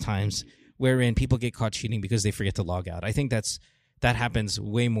countless times wherein people get caught cheating because they forget to log out. I think that happens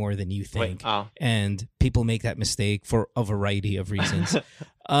way more than you think. And people make that mistake for a variety of reasons.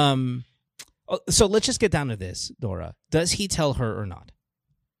 So let's just get down to this, Dora. Does he tell her or not?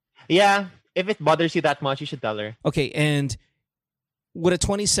 Yeah. If it bothers you that much, you should tell her. Okay, and would a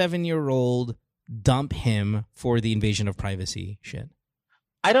 27-year-old dump him for the invasion of privacy shit?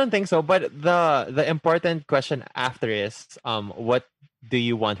 I don't think so, but the important question after is what do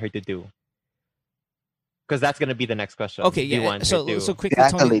you want her to do? Because that's going to be the next question. Okay, yeah. So quickly,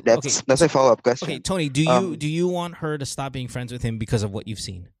 Tony, that's a follow-up question. Okay, Tony, do you want her to stop being friends with him because of what you've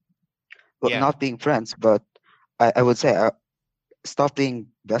seen? Well, not being friends, but I would say stop being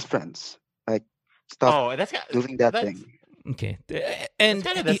best friends. Like stop doing that thing. Okay, and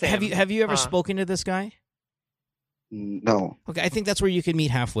have you ever spoken to this guy? No. Okay, I think that's where you can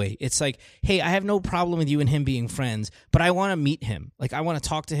meet halfway. It's like, hey, I have no problem with you and him being friends, but I want to meet him. Like, I want to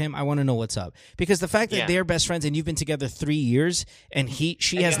talk to him. I want to know what's up. Because the fact that they're best friends and you've been together 3 years and she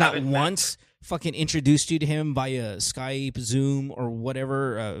has not once fucking introduced you to him via Skype, Zoom, or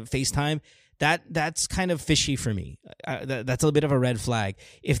whatever, FaceTime, that's kind of fishy for me. That's a bit of a red flag.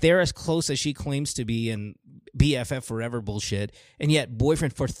 If they're as close as she claims to be and BFF forever bullshit, and yet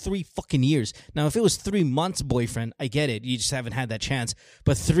boyfriend for 3 fucking years. Now, if it was 3 months boyfriend, I get it. You just haven't had that chance.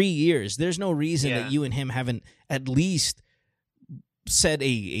 But 3 years, there's no reason that you and him haven't at least said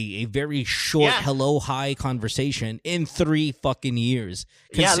a very short hello, hi conversation in 3 fucking years.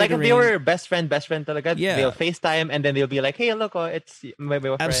 Yeah, like if they were best friend talaga, they'll FaceTime and then they'll be like, hey, look, it's my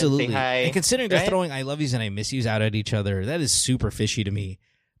boyfriend. Absolutely. Say hi. And considering they're throwing I love yous and I miss yous out at each other, that is super fishy to me.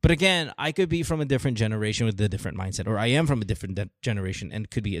 But again, I could be from a different generation with a different mindset, or I am from a different generation and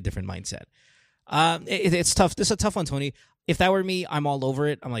could be a different mindset. It's tough. This is a tough one, Tony. If that were me, I'm all over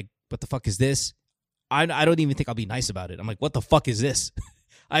it. I'm like, what the fuck is this? I don't even think I'll be nice about it. I'm like, what the fuck is this?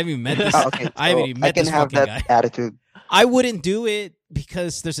 I haven't even met this. Okay, so I haven't even met this fucking guy. I can have that attitude. I wouldn't do it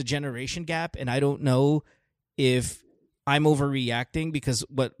because there's a generation gap, and I don't know if I'm overreacting, because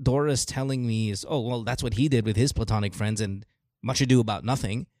what Dora's telling me is, oh, well, that's what he did with his platonic friends, and much ado about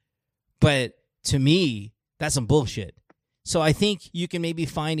nothing. But to me, that's some bullshit. So I think you can maybe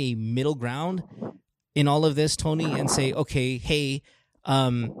find a middle ground in all of this, Tony, and say, okay, hey,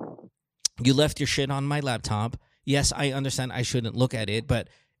 you left your shit on my laptop. Yes, I understand I shouldn't look at it, but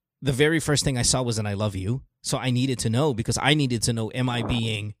the very first thing I saw was an I love you. So I needed to know, because I needed to know, am I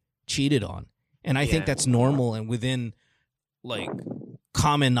being cheated on? And I think that's normal and within like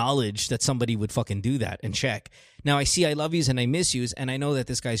common knowledge that somebody would fucking do that and check. Now I see I love yous and I miss yous, and I know that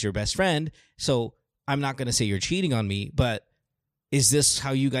this guy's your best friend, so I'm not going to say you're cheating on me, but is this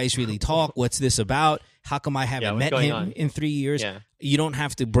how you guys really talk? What's this about? How come I haven't met him in 3 years? Yeah. You don't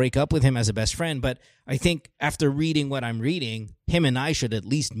have to break up with him as a best friend, but I think after reading what I'm reading, him and I should at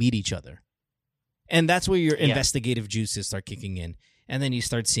least meet each other. And that's where your investigative juices start kicking in. And then you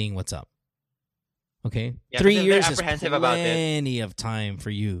start seeing what's up. Okay? Yeah, 3 they're years is apprehensive about it. plenty of time for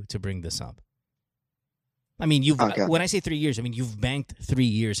you to bring this up. I mean, when I say 3 years, I mean, you've banked 3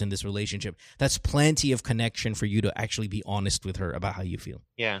 years in this relationship. That's plenty of connection for you to actually be honest with her about how you feel.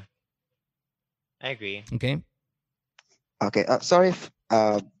 Yeah. I agree. Okay? Okay. Sorry if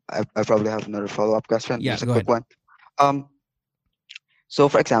I probably have another follow-up question. Yeah, Just a go quick ahead. one. So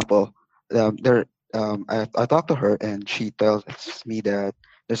for example, I talked to her and she tells me that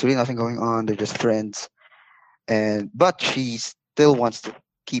there's really nothing going on. They're just friends, but she still wants to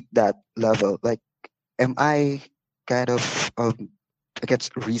keep that level. Like, am I kind of like it's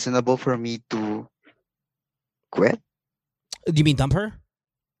reasonable for me to quit? Do you mean dump her?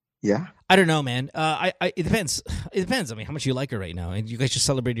 Yeah. I don't know, man. It depends. It depends. I mean, how much you like her right now. And you guys just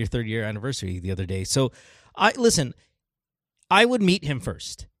celebrated your 3rd-year anniversary the other day. So, I would meet him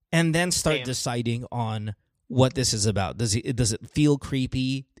first and then start deciding on what this is about. Does it feel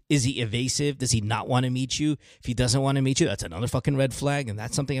creepy? Is he evasive? Does he not want to meet you? If he doesn't want to meet you, that's another fucking red flag, and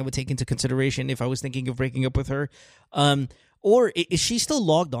that's something I would take into consideration if I was thinking of breaking up with her. Or is she still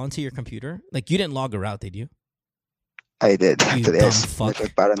logged onto your computer? Like, you didn't log her out, did you? I did. You Today. dumb fuck. You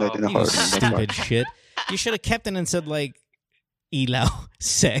You stupid shit. You should have kept it and said, like, ilaw,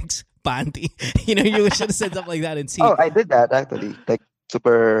 sex, panty. You know, you should have said something like that and see. Oh, I did that actually. Like,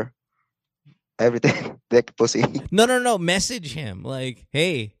 super everything. Dick, pussy. No. Message him. Like,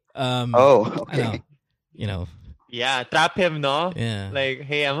 hey. Okay. You know. Yeah, trap him, no? Yeah. Like,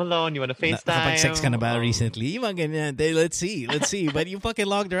 hey, I'm alone. You want to FaceTime? Nakapag-sex ka na ba recently? Yung mga ganyan. Let's see. But you fucking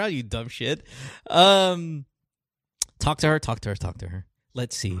logged her out, you dumb shit. Talk to her.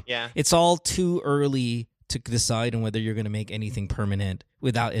 Let's see. Yeah. It's all too early to decide on whether you're going to make anything permanent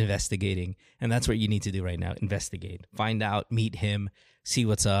without investigating. And that's what you need to do right now. Investigate. Find out, meet him, see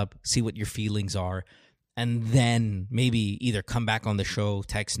what's up, see what your feelings are. And then maybe either come back on the show,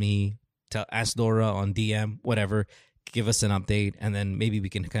 text me, ask Dora on DM, whatever, give us an update, and then maybe we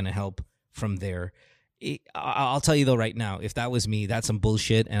can kind of help from there. I'll tell you, though, right now, if that was me, that's some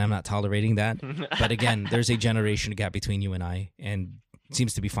bullshit, and I'm not tolerating that. But again, there's a generation gap between you and I, and it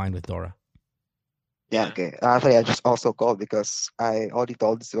seems to be fine with Dora. Yeah, okay. Actually, I just also called because I already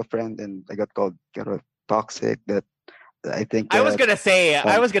told this to a friend, and I got called kind of toxic. That I think I was gonna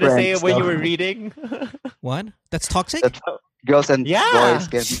say when you were reading. What? That's toxic? That girls and boys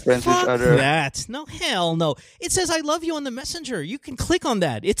can be friends with each other. That. No, hell no. It says I love you on the messenger. You can click on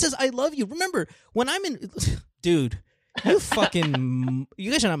that. It says I love you. Remember, when I'm in... Dude, you fucking...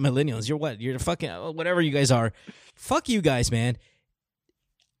 You guys are not millennials. You're what? You're fucking... Whatever you guys are. Fuck you guys, man.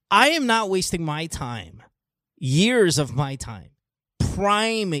 I am not wasting my time. Years of my time.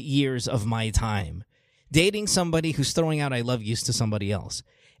 Prime years of my time. Dating somebody who's throwing out I love yous to somebody else.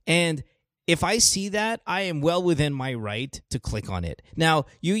 And if I see that, I am well within my right to click on it. Now,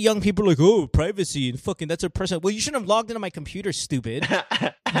 you young people are like, oh, privacy and fucking that's a person. Well, you shouldn't have logged into my computer, stupid.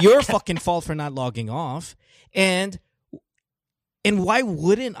 Your fucking fault for not logging off. And why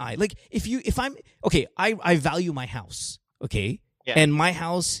wouldn't I? Like, if I'm okay, I value my house, okay? Yeah. And my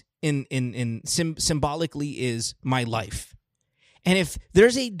house symbolically is my life. And if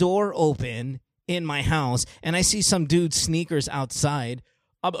there's a door open in my house and I see some dude's sneakers outside,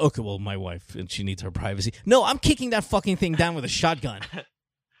 okay, well, my wife, and she needs her privacy. No, I'm kicking that fucking thing down with a shotgun.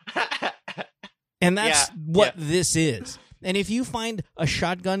 And that's what this is. And if you find a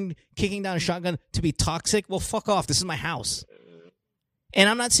shotgun, kicking down a shotgun to be toxic, well, fuck off. This is my house. And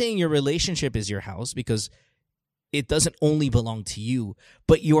I'm not saying your relationship is your house because it doesn't only belong to you,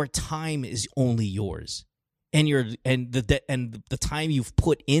 but your time is only yours. And the time you've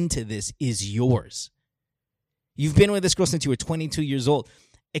put into this is yours. You've been with this girl since you were 22 years old.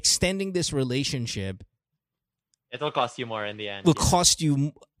 Extending this relationship, it'll cost you more in the end. Will cost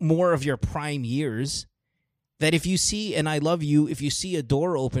you more of your prime years. That if you see, and I love you, if you see a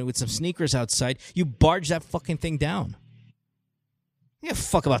door open with some sneakers outside, you barge that fucking thing down. Yeah,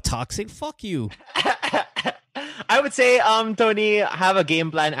 fuck about toxic. Fuck you. I would say, Tony, have a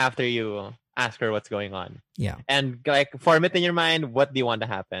game plan after you ask her what's going on. Yeah. And like form it in your mind, what do you want to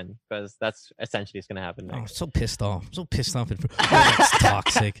happen? Because that's essentially what's going to happen next. I'm so pissed off. I'm so pissed off. That's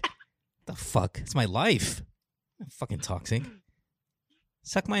toxic. The fuck? It's my life. I'm fucking toxic.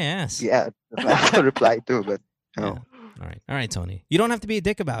 Suck my ass. Yeah, I have to reply too, but no. Yeah. All right, Tony. You don't have to be a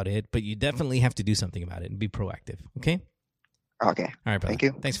dick about it, but you definitely have to do something about it and be proactive. Okay? Okay. All right, brother. Thank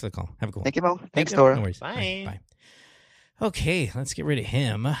you. Thanks for the call. Have a cool one. Thank you, Mo. Thanks, you. Dora. No worries. Bye. All right, bye. Okay, let's get rid of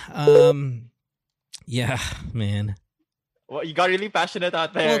him. Yeah, man. Well, you got really passionate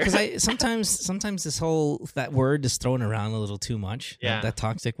out there. Well, because I sometimes that word is thrown around a little too much. Yeah. That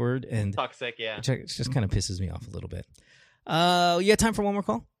toxic word, and Toxic, yeah. it just kind of pisses me off a little bit. You got time for one more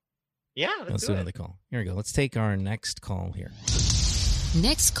call? Yeah, let's do another call. Here we go. Let's take our next call here.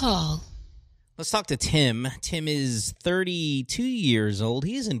 Next call. Let's talk to Tim. Tim is 32 years old.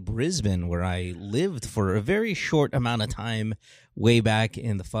 He is in Brisbane, where I lived for a very short amount of time way back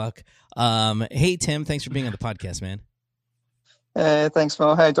in the fuck. Hey, Tim, thanks for being on the podcast, man. Hey, thanks,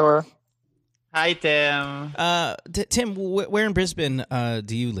 Mo. Hey, Dora. Hi, Tim. Tim, where in Brisbane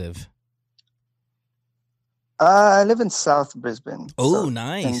do you live? I live in South Brisbane. Oh, so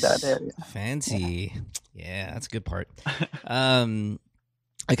nice. In that area. Fancy. Yeah, that's a good part.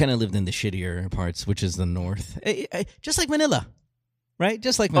 I kind of lived in the shittier parts, which is the north. Just like Manila, right?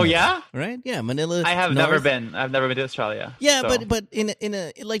 Just like Manila. Oh, yeah? Right? Yeah, Manila. I have north. never been. I've never been to Australia. Yeah, so. but in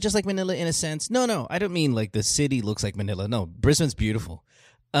a like just like Manila in a sense. No, I don't mean like the city looks like Manila. No, Brisbane's beautiful.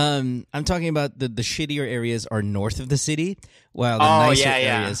 I'm talking about the shittier areas are north of the city, while the nicer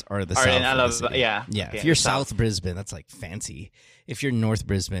areas are the south of the city. Yeah. Okay, if you're South Brisbane, that's like fancy. If you're North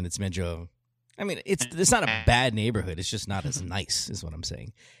Brisbane, it's medyo. I mean, it's not a bad neighborhood. It's just not as nice, is what I'm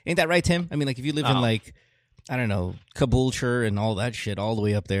saying. Ain't that right, Tim? I mean, like if you live in like, I don't know, Caboolture and all that shit, all the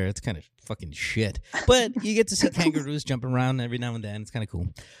way up there, it's kind of fucking shit. But you get to see kangaroos jumping around every now and then. It's kind of cool.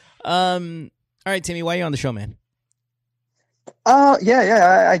 All right, Timmy, why are you on the show, man?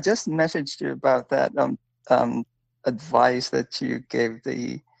 Yeah. I just messaged you about that advice that you gave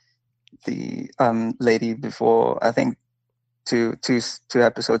the lady before. I think two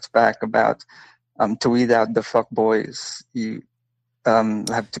episodes back about to weed out the fuck boys. You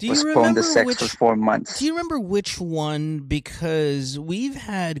have to postpone the sex for 4 months. Do you remember which one? Because we've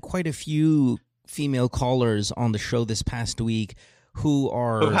had quite a few female callers on the show this past week who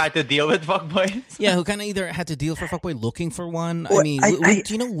had to deal with fuckboys. Yeah, who kind of either had to deal for fuckboy, looking for one. Well, I mean,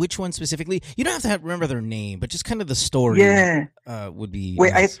 do you know which one specifically? You don't have to remember their name, but just kind of the story. Yeah, would be.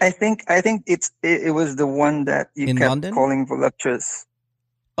 Wait, nice. I think it was the one that you in kept London? calling voluptuous.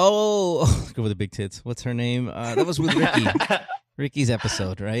 Oh, go with the big tits. What's her name? That was with Ricky. Ricky's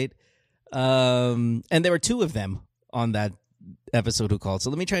episode, right? And there were two of them on that episode who called. So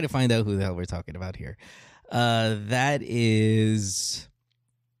let me try to find out who the hell we're talking about here. That is,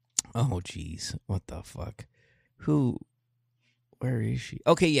 oh geez, what the fuck? Where is she?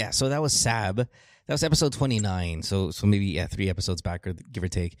 Okay, yeah, so that was Sab. That was episode 29, so maybe 3 episodes back, or give or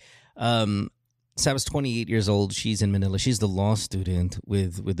take. Sab's 28 years old. She's in Manila. She's the law student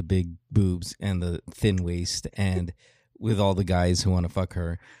with the big boobs and the thin waist, and with all the guys who want to fuck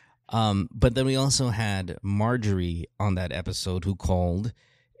her. But then we also had Marjorie on that episode who called.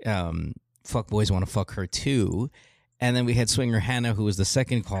 Fuck boys want to fuck her too. And then we had Swinger Hannah, who was the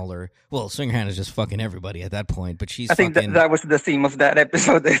second caller. Well, Swinger Hannah's just fucking everybody at that point, but she's I think that was the theme of that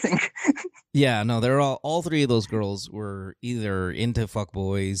episode, I think. Yeah, no, they're all 3 of those girls were either into fuck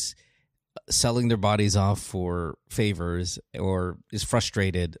boys, selling their bodies off for favors, or is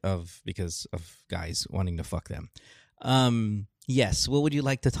frustrated because of guys wanting to fuck them. Yes, what would you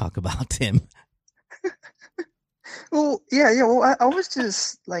like to talk about, Tim? Well, yeah. Well, I was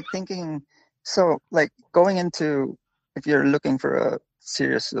just like thinking, so like going into, if you're looking for a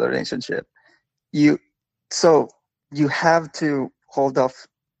serious relationship, you have to hold off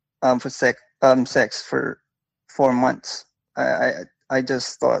for sex for 4 months. I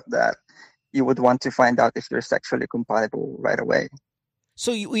just thought that you would want to find out if you're sexually compatible right away.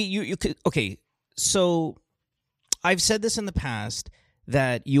 So you could, okay. So I've said this in the past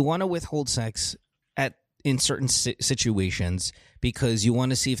that you want to withhold sex in certain situations because you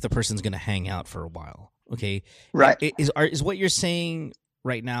want to see if the person's going to hang out for a while. Okay, right? Is what you're saying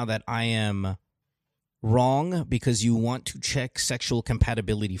right now that I am wrong because you want to check sexual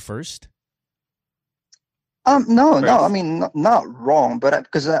compatibility first? No. I mean, not wrong, but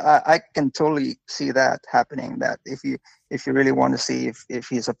because I can totally see that happening. That if you really want to see if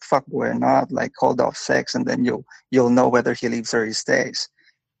he's a fuckboy or not, like hold off sex, and then you'll know whether he leaves or he stays.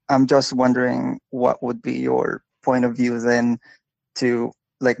 I'm just wondering what would be your point of view then to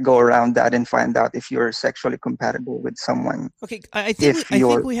like go around that and find out if you're sexually compatible with someone. Okay, I think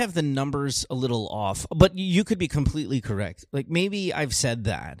we have the numbers a little off, but you could be completely correct. Like maybe I've said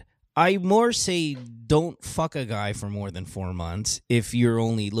that. I more say don't fuck a guy for more than 4 months if you're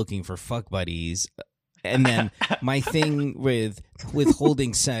only looking for fuck buddies. And then my thing with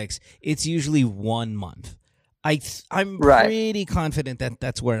holding sex, it's usually 1 month. I'm pretty confident that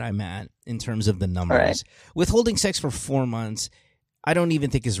that's where I'm at in terms of the numbers. Right. Withholding sex for 4 months, I don't even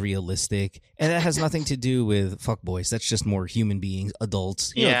think is realistic. And that has nothing to do with fuckboys. That's just more human beings,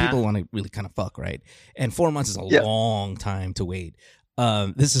 adults. You know, people want to really kind of fuck, right? And 4 months is a long time to wait.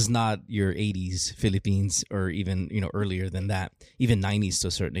 This is not your 80s Philippines or even, earlier than that, even 90s to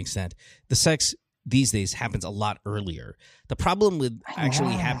a certain extent. The sex these days happens a lot earlier. The problem with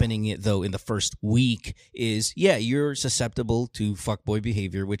actually happening it, though, in the first week is, you're susceptible to fuckboy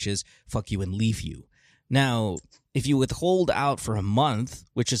behavior, which is fuck you and leave you. Now, if you withhold out for a month,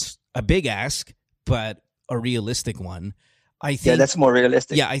 which is a big ask, but a realistic one, I think that's more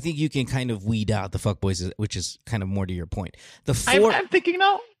realistic. Yeah, I think you can kind of weed out the fuckboys, which is kind of more to your point. I'm thinking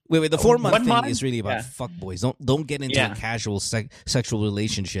now. Wait. The 4 month thing is really about fuckboys. Don't get into a casual sexual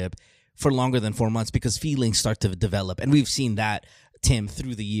relationship for longer than 4 months because feelings start to develop, and we've seen that, Tim,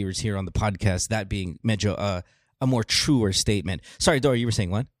 through the years here on the podcast. That being medyo a more truer statement. Sorry, Dora, you were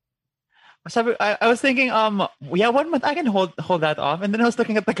saying what? I was thinking, 1 month I can hold that off, and then I was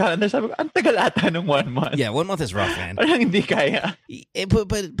looking at the calendar. Sabi ko, ang tagal ata ng 1 month. Yeah, 1 month is rough, man. Parang hindi kaya.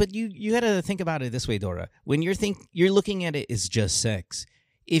 But you got to think about it this way, Dora. When you're looking at it as just sex.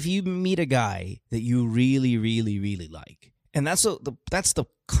 If you meet a guy that you really, really, really like, and that's the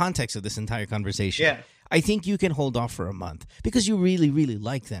context of this entire conversation. Yeah. I think you can hold off for a month because you really, really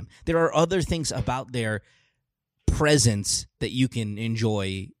like them. There are other things about their presence that you can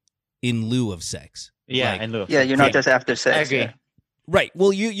enjoy in lieu of sex. Yeah, in lieu of sex. Yeah, you're not just after sex. I agree. Yeah. Right.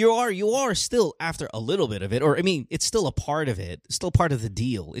 Well, you are still after a little bit of it, or I mean, it's still a part of it, still part of the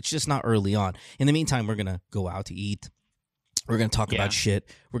deal. It's just not early on. In the meantime, we're gonna go out to eat. We're going to talk about shit.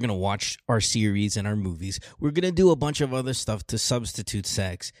 We're going to watch our series and our movies. We're going to do a bunch of other stuff to substitute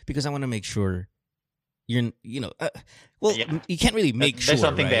sex because I want to make sure you can't really make sure. There's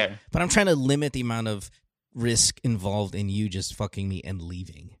something there. But I'm trying to limit the amount of risk involved in you just fucking me and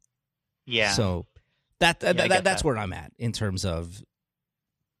leaving. Yeah. So that's where I'm at in terms of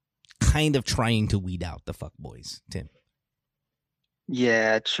kind of trying to weed out the fuckboys, Tim.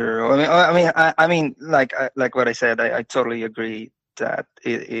 Yeah, true. I mean, like what I said, I totally agree that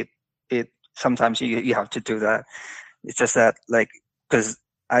it sometimes you have to do that. It's just that, like, because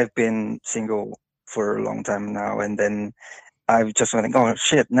I've been single for a long time now, and then I just went, oh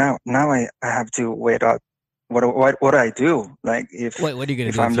shit, now I have to wait out. What do I do? Like, what are you gonna do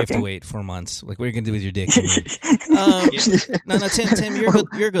if you have to wait 4 months? Like, what are you gonna do with your dick? No, Tim, you're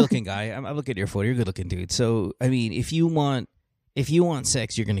a good looking guy. I'm looking at your photo. You're a good looking dude. So I mean, if you want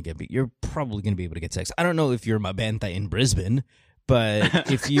sex, you're probably going to be able to get sex. I don't know if you're Mabenta in Brisbane, but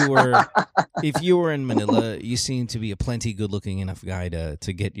if you were in Manila, you seem to be a plenty good looking enough guy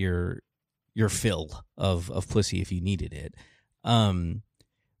to get your fill of pussy if you needed it.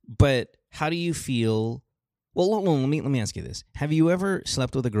 But how do you feel? Well, let me ask you this. Have you ever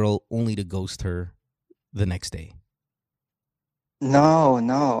slept with a girl only to ghost her the next day?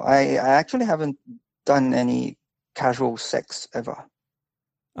 No. I actually haven't done any casual sex ever.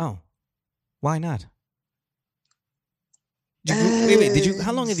 Oh, why not? Wait.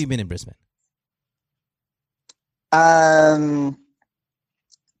 How long have you been in Brisbane? No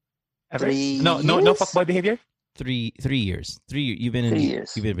fuckboy behavior. 3 years. You've been in 3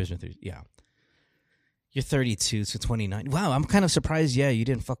 years. You've been in Brisbane 3. Yeah. You're 32, so 29. Wow, I'm kind of surprised. Yeah, you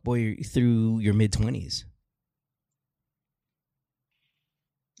didn't fuckboy through your mid-20s.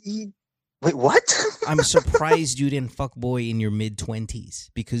 Wait, what? I'm surprised you didn't fuckboy in your mid-20s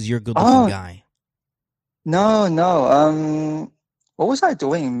because you're a good-looking guy. No. What was I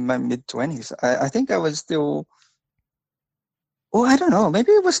doing in my mid-20s? I think I was still... Oh, I don't know.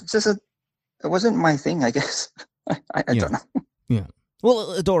 Maybe it was just it wasn't my thing, I guess. I don't know. Yeah.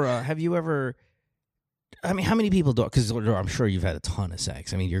 Well, Dora, have you ever... I mean, how many people do... Because I'm sure you've had a ton of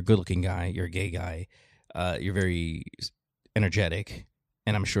sex. I mean, you're a good-looking guy. You're a gay guy. You're very energetic.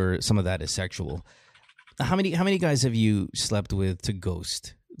 And I'm sure some of that is sexual. How many guys have you slept with to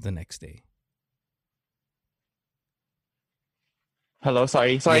ghost the next day? Hello,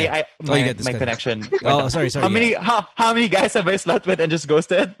 sorry. Yeah. My connection. Oh, sorry. How many guys have I slept with and just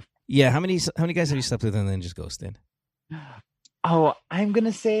ghosted? Yeah, how many guys have you slept with and then just ghosted? Oh, I'm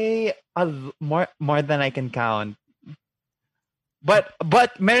gonna say more than I can count. But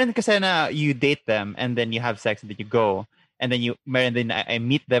meron kasi na you date them and then you have sex and then you go. And then I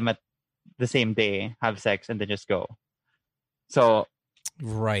meet them at the same day, have sex, and then just go. So,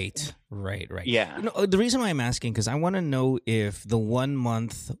 right. Yeah. The reason why I'm asking, because I want to know if the 1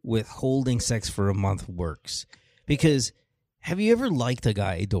 month withholding sex for a month works. Because have you ever liked a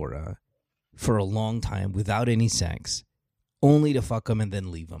guy, Dora, for a long time without any sex, only to fuck him and then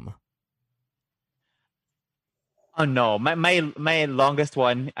leave him? Oh no, my longest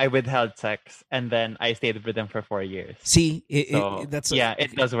one, I withheld sex and then I stayed with them for 4 years. See, It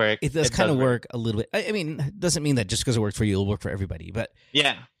does work. It does kind of work a little bit. I mean, it doesn't mean that just because it worked for you, it'll work for everybody. But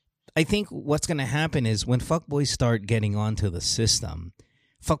yeah, I think what's going to happen is when fuckboys start getting onto the system,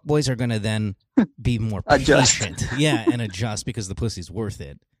 fuckboys are going to then be more patient. Yeah, and adjust because the pussy's worth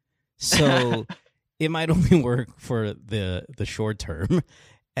it. So it might only work for the short term,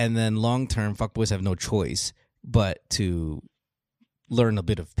 and then long term, fuckboys have no choice but to learn a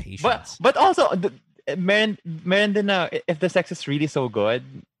bit of patience. But also, meron din na, if the sex is really so good,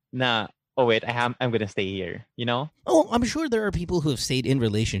 na, oh wait, I'm gonna stay here, you know? Oh, I'm sure there are people who have stayed in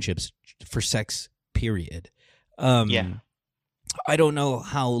relationships for sex, period. Yeah. I don't know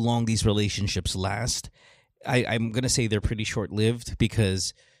how long these relationships last. I'm going to say they're pretty short-lived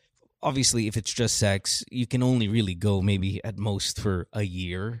because obviously if it's just sex, you can only really go maybe at most for a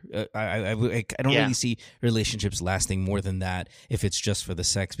year. I don't really see relationships lasting more than that if it's just for the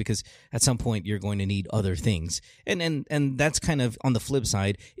sex, because at some point you're going to need other things. And that's kind of on the flip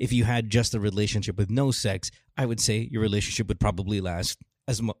side. If you had just a relationship with no sex, I would say your relationship would probably last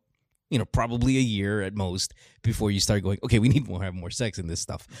probably a year at most before you start going, okay, we need to have more sex in this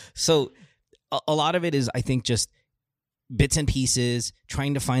stuff. So a lot of it is, I think, just bits and pieces,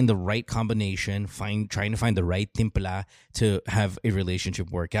 trying to find the right combination, trying to find the right timpla to have a relationship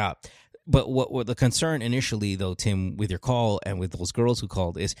work out. But what the concern initially, though, Tim, with your call and with those girls who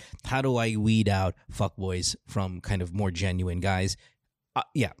called, is how do I weed out fuckboys from kind of more genuine guys?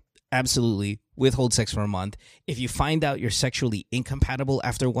 Yeah, absolutely. Withhold sex for a month. If you find out you're sexually incompatible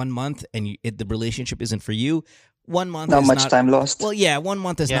after 1 month and the relationship isn't for you, 1 month not is much time lost. Well, yeah, 1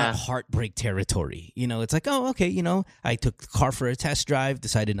 month is not heartbreak territory. It's like, oh, okay, I took the car for a test drive,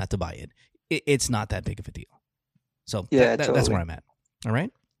 decided not to buy it. It's not that big of a deal. So totally. That's where I'm at. All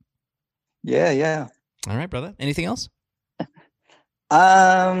right? Yeah. All right, brother. Anything else?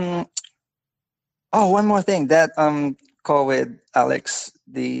 One more thing. That call with Alex,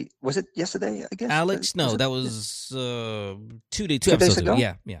 was it yesterday, I guess? Alex? No, that was 2 episodes ago.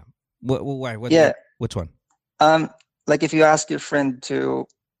 Yeah. Why? Which one? Like if you ask your friend to,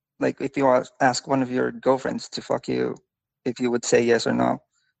 like if you ask one of your girlfriends to fuck you, if you would say yes or no.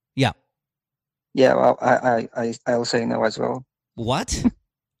 Yeah. Yeah, well, I'll say no as well. What?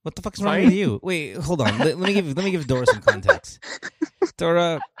 What the fuck is wrong with you? Wait, hold on. Let me give Dora some context.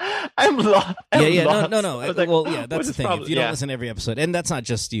 Dora, I'm lost. No. Well, yeah, that's the thing. If you don't listen to every episode, and that's not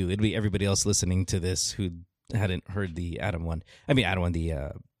just you, it'd be everybody else listening to this who hadn't heard the Alex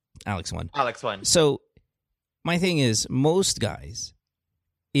one. Alex one. So my thing is, most guys,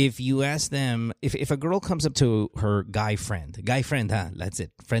 if you ask them, if a girl comes up to her guy friend, that's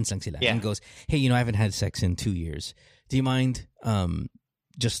it, friends lang sila, and goes, hey, I haven't had sex in 2 years. Do you mind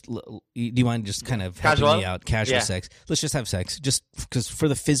just kind of helping me out, casual sex? Let's just have sex, just because for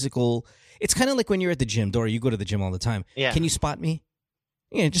the physical. It's kind of like when you're at the gym. Dora, you go to the gym all the time. Yeah. Can you spot me?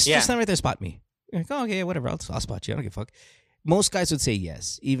 Yeah, just stand right there, spot me. You're like, oh, okay, whatever, I'll spot you. I don't give a fuck. Most guys would say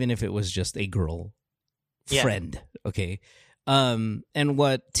yes, even if it was just a girl friend. Okay. And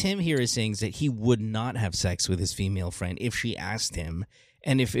what Tim here is saying is that he would not have sex with his female friend if she asked him,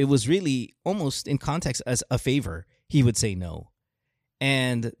 and if it was really almost in context as a favor, he would say no.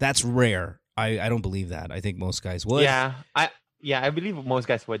 And that's rare. I don't believe that. I think most guys would. Yeah, I believe most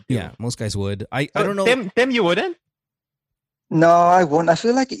guys would too. Yeah, most guys would. I don't know. Tim, you wouldn't? No, I won't. I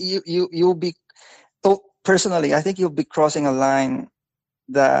feel like you'll be. Personally, I think you'll be crossing a line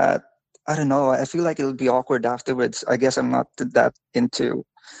that, I don't know, I feel like it'll be awkward afterwards. I guess I'm not that into,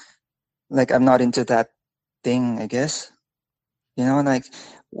 I'm not into that thing, I guess. Like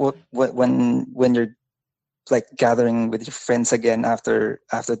when you're like gathering with your friends again after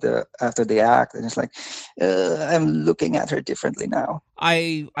the act, and it's like, I'm looking at her differently now.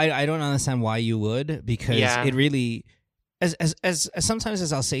 I don't understand why you would, because it really, as sometimes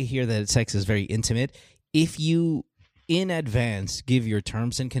as I'll say here that sex is very intimate. If you in advance give your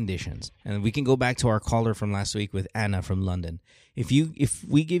terms and conditions, and we can go back to our caller from last week with Anna from London. If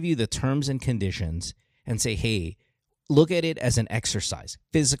we give you the terms and conditions and say, hey, look at it as an exercise,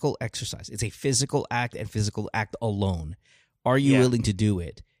 physical exercise. It's a physical act and physical act alone. Are you willing to do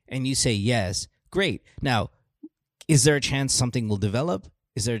it? And you say yes, great. Now, is there a chance something will develop?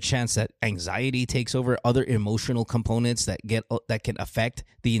 Is there a chance that anxiety takes over, other emotional components that can affect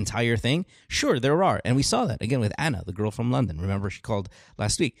the entire thing? Sure, there are. And we saw that, again, with Anna, the girl from London. Remember, she called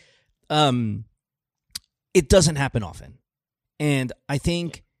last week. It doesn't happen often. And I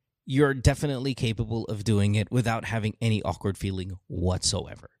think you're definitely capable of doing it without having any awkward feeling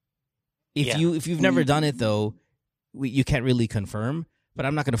whatsoever. If you've never done it, though, you can't really confirm. but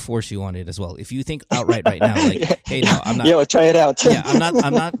I'm not going to force you on it as well. If you think outright right now, like, hey, no, I'm not. Yeah, well, try it out. Yeah,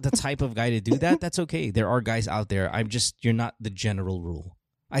 I'm not the type of guy to do that. That's okay. There are guys out there. You're not the general rule.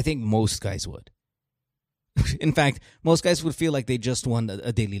 I think most guys would. In fact, most guys would feel like they just won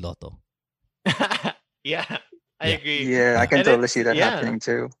a daily lotto. Yeah, I agree. Yeah, I can And totally it- see that yeah. happening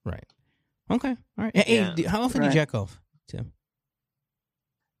too. Right. Okay. All right. Hey, Yeah. how often do you Right. jack off, Tim?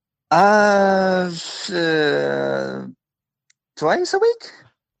 Twice a week.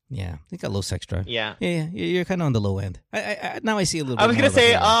 Yeah, you got low sex drive. Yeah. Yeah, you're kind of on the low end. Now I see a little bit I was more gonna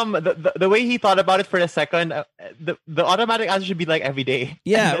say, about that. the way he thought about it for a second, the automatic answer should be like every day.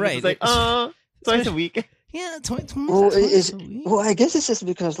 Yeah, And then right. It's like, twice a week. Yeah, twice Well, a week. well, I guess it's just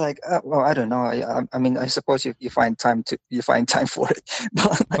because, like, well, I don't know. I mean, I suppose you find time for it,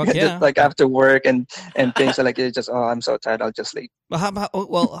 but Fuck yeah. like after work and things are like, it's just, oh, I'm so tired, I'll just sleep. Well,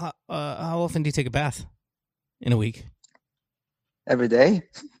 how often do you take a bath in a week? Every day.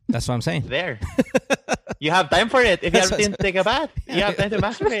 That's what I'm saying. There. You have time for it. If you That's have what time to take a bath, you have time to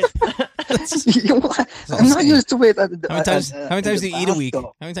masturbate. what I'm I'm not saying. used to it. How many times do you eat a week? Though.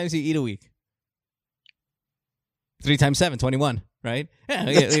 How many times do you eat a week? 3 times 7, 21, right? Yeah,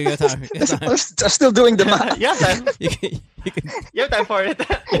 you got time. You got time. I'm still doing the math. you have time. You You have time for it.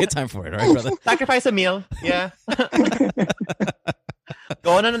 get time for it, all right, brother? Sacrifice a meal. Yeah.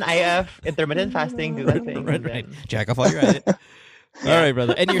 Go on an IF, intermittent fasting, do that thing. Right, and right. then- Jack off while you're at it. All right,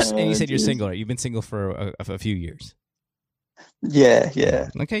 brother. And you said you're single, right? You've been single for a few years. Yeah.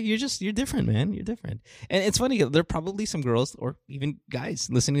 Okay, you're different, man. You're different. And it's funny, there are probably some girls or even guys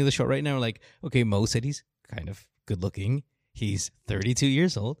listening to the show right now are like, okay, Mo said he's kind of good looking. He's 32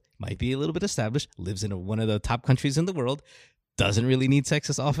 years old, might be a little bit established, lives in one of the top countries in the world, doesn't really need sex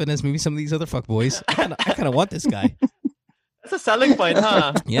as often as maybe some of these other fuckboys. I kind of want this guy. That's a selling point,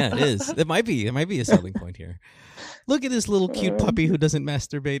 huh? Yeah, it is. It might be a selling point here. Look at this little cute puppy who doesn't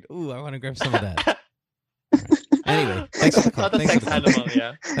masturbate. Ooh, I want to grab some of that. All right. Anyway, thanks for the call. Not a Thanks for sex the call. animal,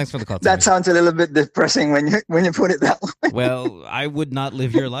 yeah. Thanks for the call. That Timmy. sounds a little bit depressing when you put it that way. Well, I would not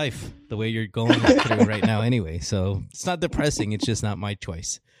live your life the way you're going through right now anyway. So it's not depressing. It's just not my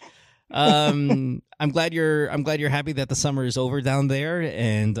choice. I'm glad you're happy that the summer is over down there,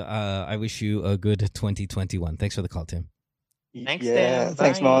 and I wish you a good 2021. Thanks for the call, Tim. Thanks, Yeah. Tim.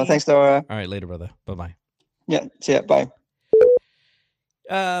 Thanks, Bye. Mo. Thanks, Dora. All right, later, brother. Bye-bye. Yeah. See ya. Bye.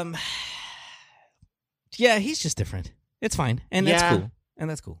 Yeah, he's just different. It's fine, and that's Yeah. cool. And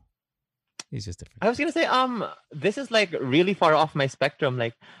that's cool. He's just different. I was gonna say, this is like really far off my spectrum.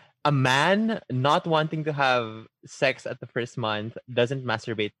 Like, a man not wanting to have sex at the first month doesn't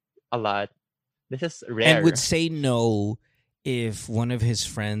masturbate a lot. This is rare. And would say no if one of his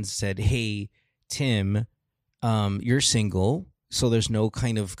friends said, "Hey, Tim, you're single, so there's no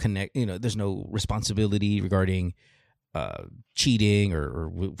kind of there's no responsibility regarding cheating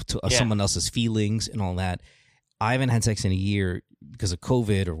or someone else's feelings and all that. I haven't had sex in a year because of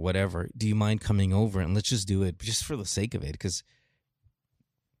COVID or whatever. Do you mind coming over and let's just do it just for the sake of it? Because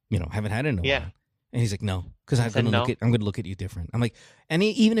I haven't had it in a while." And he's like, "No, because I'm said going no. to look at you different." I'm like, and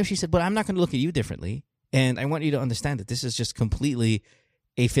even if she said, "But I'm not going to look at you differently," and I want you to understand that this is just completely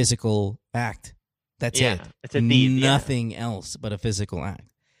a physical act. That's Yeah, it. it's a deed, yeah. Nothing else but a physical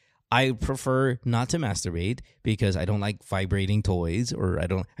act. I prefer not to masturbate because I don't like vibrating toys, or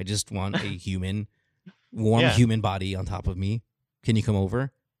I just want a warm Yeah. human body on top of me. Can you come over? And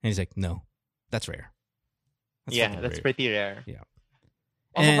he's like, "No, that's rare." yeah, fucking that's rare. pretty rare. Yeah.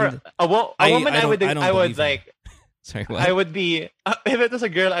 Also, And for a woman, I I would don't I would believe him. like Sorry, what? I would be if it was a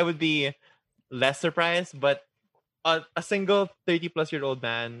girl, I would be less surprised. But a single 30-plus-year-old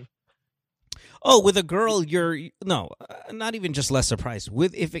man, Oh, with a girl, not even just less surprised.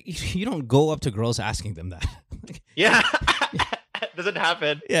 If you don't go up to girls asking them that. yeah, doesn't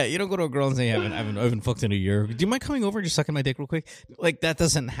happen. Yeah, you don't go to a girl and say, I haven't fucked in a year. Do you mind coming over and just sucking my dick real quick? Like, that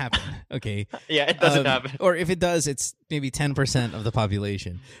doesn't happen, okay? Yeah, it doesn't happen. Or if it does, it's maybe 10% of the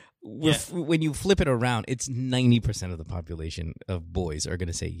population. When you flip it around, it's 90% of the population of boys are going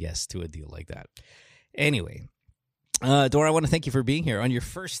to say yes to a deal like that. Anyway, Dora, I want to thank you for being here on your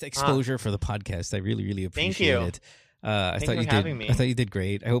first exposure for the podcast. I really, really appreciate it. Thanks for having me. I thought you did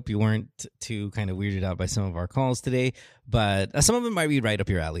great. I hope you weren't too kind of weirded out by some of our calls today, but some of them might be right up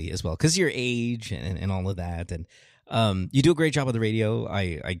your alley as well because your age and all of that. And you do a great job on the radio.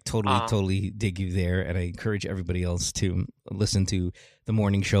 I totally dig you there, and I encourage everybody else to listen to the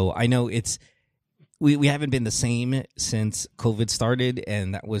morning show. I know we haven't been the same since COVID started,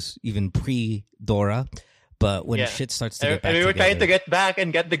 and that was even pre-Dora. But when shit starts to get back and we were together, trying to get back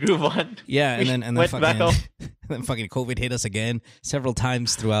and get the groove on. yeah, and then went back home. then fucking COVID hit us again several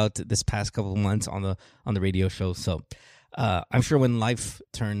times throughout this past couple of months on the radio show. So I'm sure when life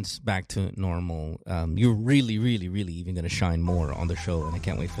turns back to normal, you're really, really, really even going to shine more on the show, and I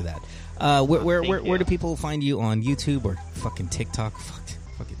can't wait for that. Where do people find you on YouTube or fucking TikTok?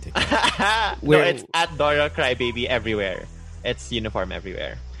 Fucking TikTok. No, it's at Dora Crybaby everywhere. It's uniform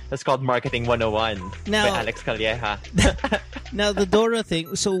everywhere. It's called Marketing 101 by Alex Calleja. Now, the Dora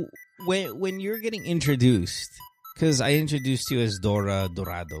thing. So when you're getting introduced, because I introduced you as Dora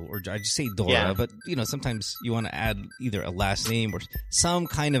Dorado, or I just say Dora, but sometimes you want to add either a last name or some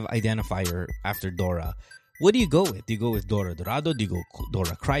kind of identifier after Dora. What do you go with? Do you go with Dora Dorado? Do you go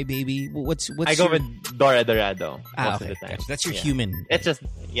Dora Crybaby? What's I go with Dora Dorado most of the time. Gotcha. That's your human. It's just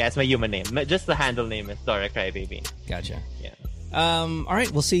it's my human name. Just the handle name is Dora Crybaby. Gotcha. Yeah. All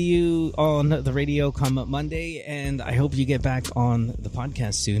right, we'll see you on the radio come Monday, and I hope you get back on the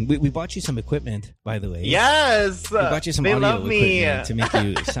podcast soon. We bought you some equipment, by the way. Yes! We bought you some audio equipment to make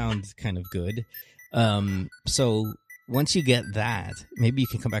you sound kind of good. So once you get that, maybe you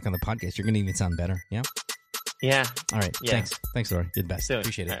can come back on the podcast. You're going to even sound better, yeah? Yeah. All right, thanks. Thanks, Laura. You're the best. Soon.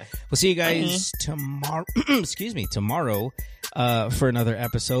 Appreciate it. Right. We'll see you guys tomorrow. Tomorrow for another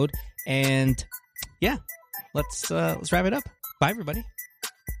episode. And yeah, let's wrap it up. Bye, everybody.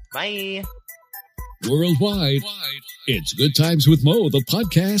 Bye. Worldwide, it's Good Times with Mo, the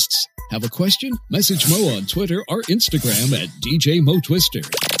podcasts. Have a question? Message Mo on Twitter or Instagram at DJ Mo Twister.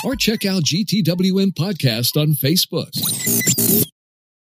 Or check out GTWN Podcast on Facebook.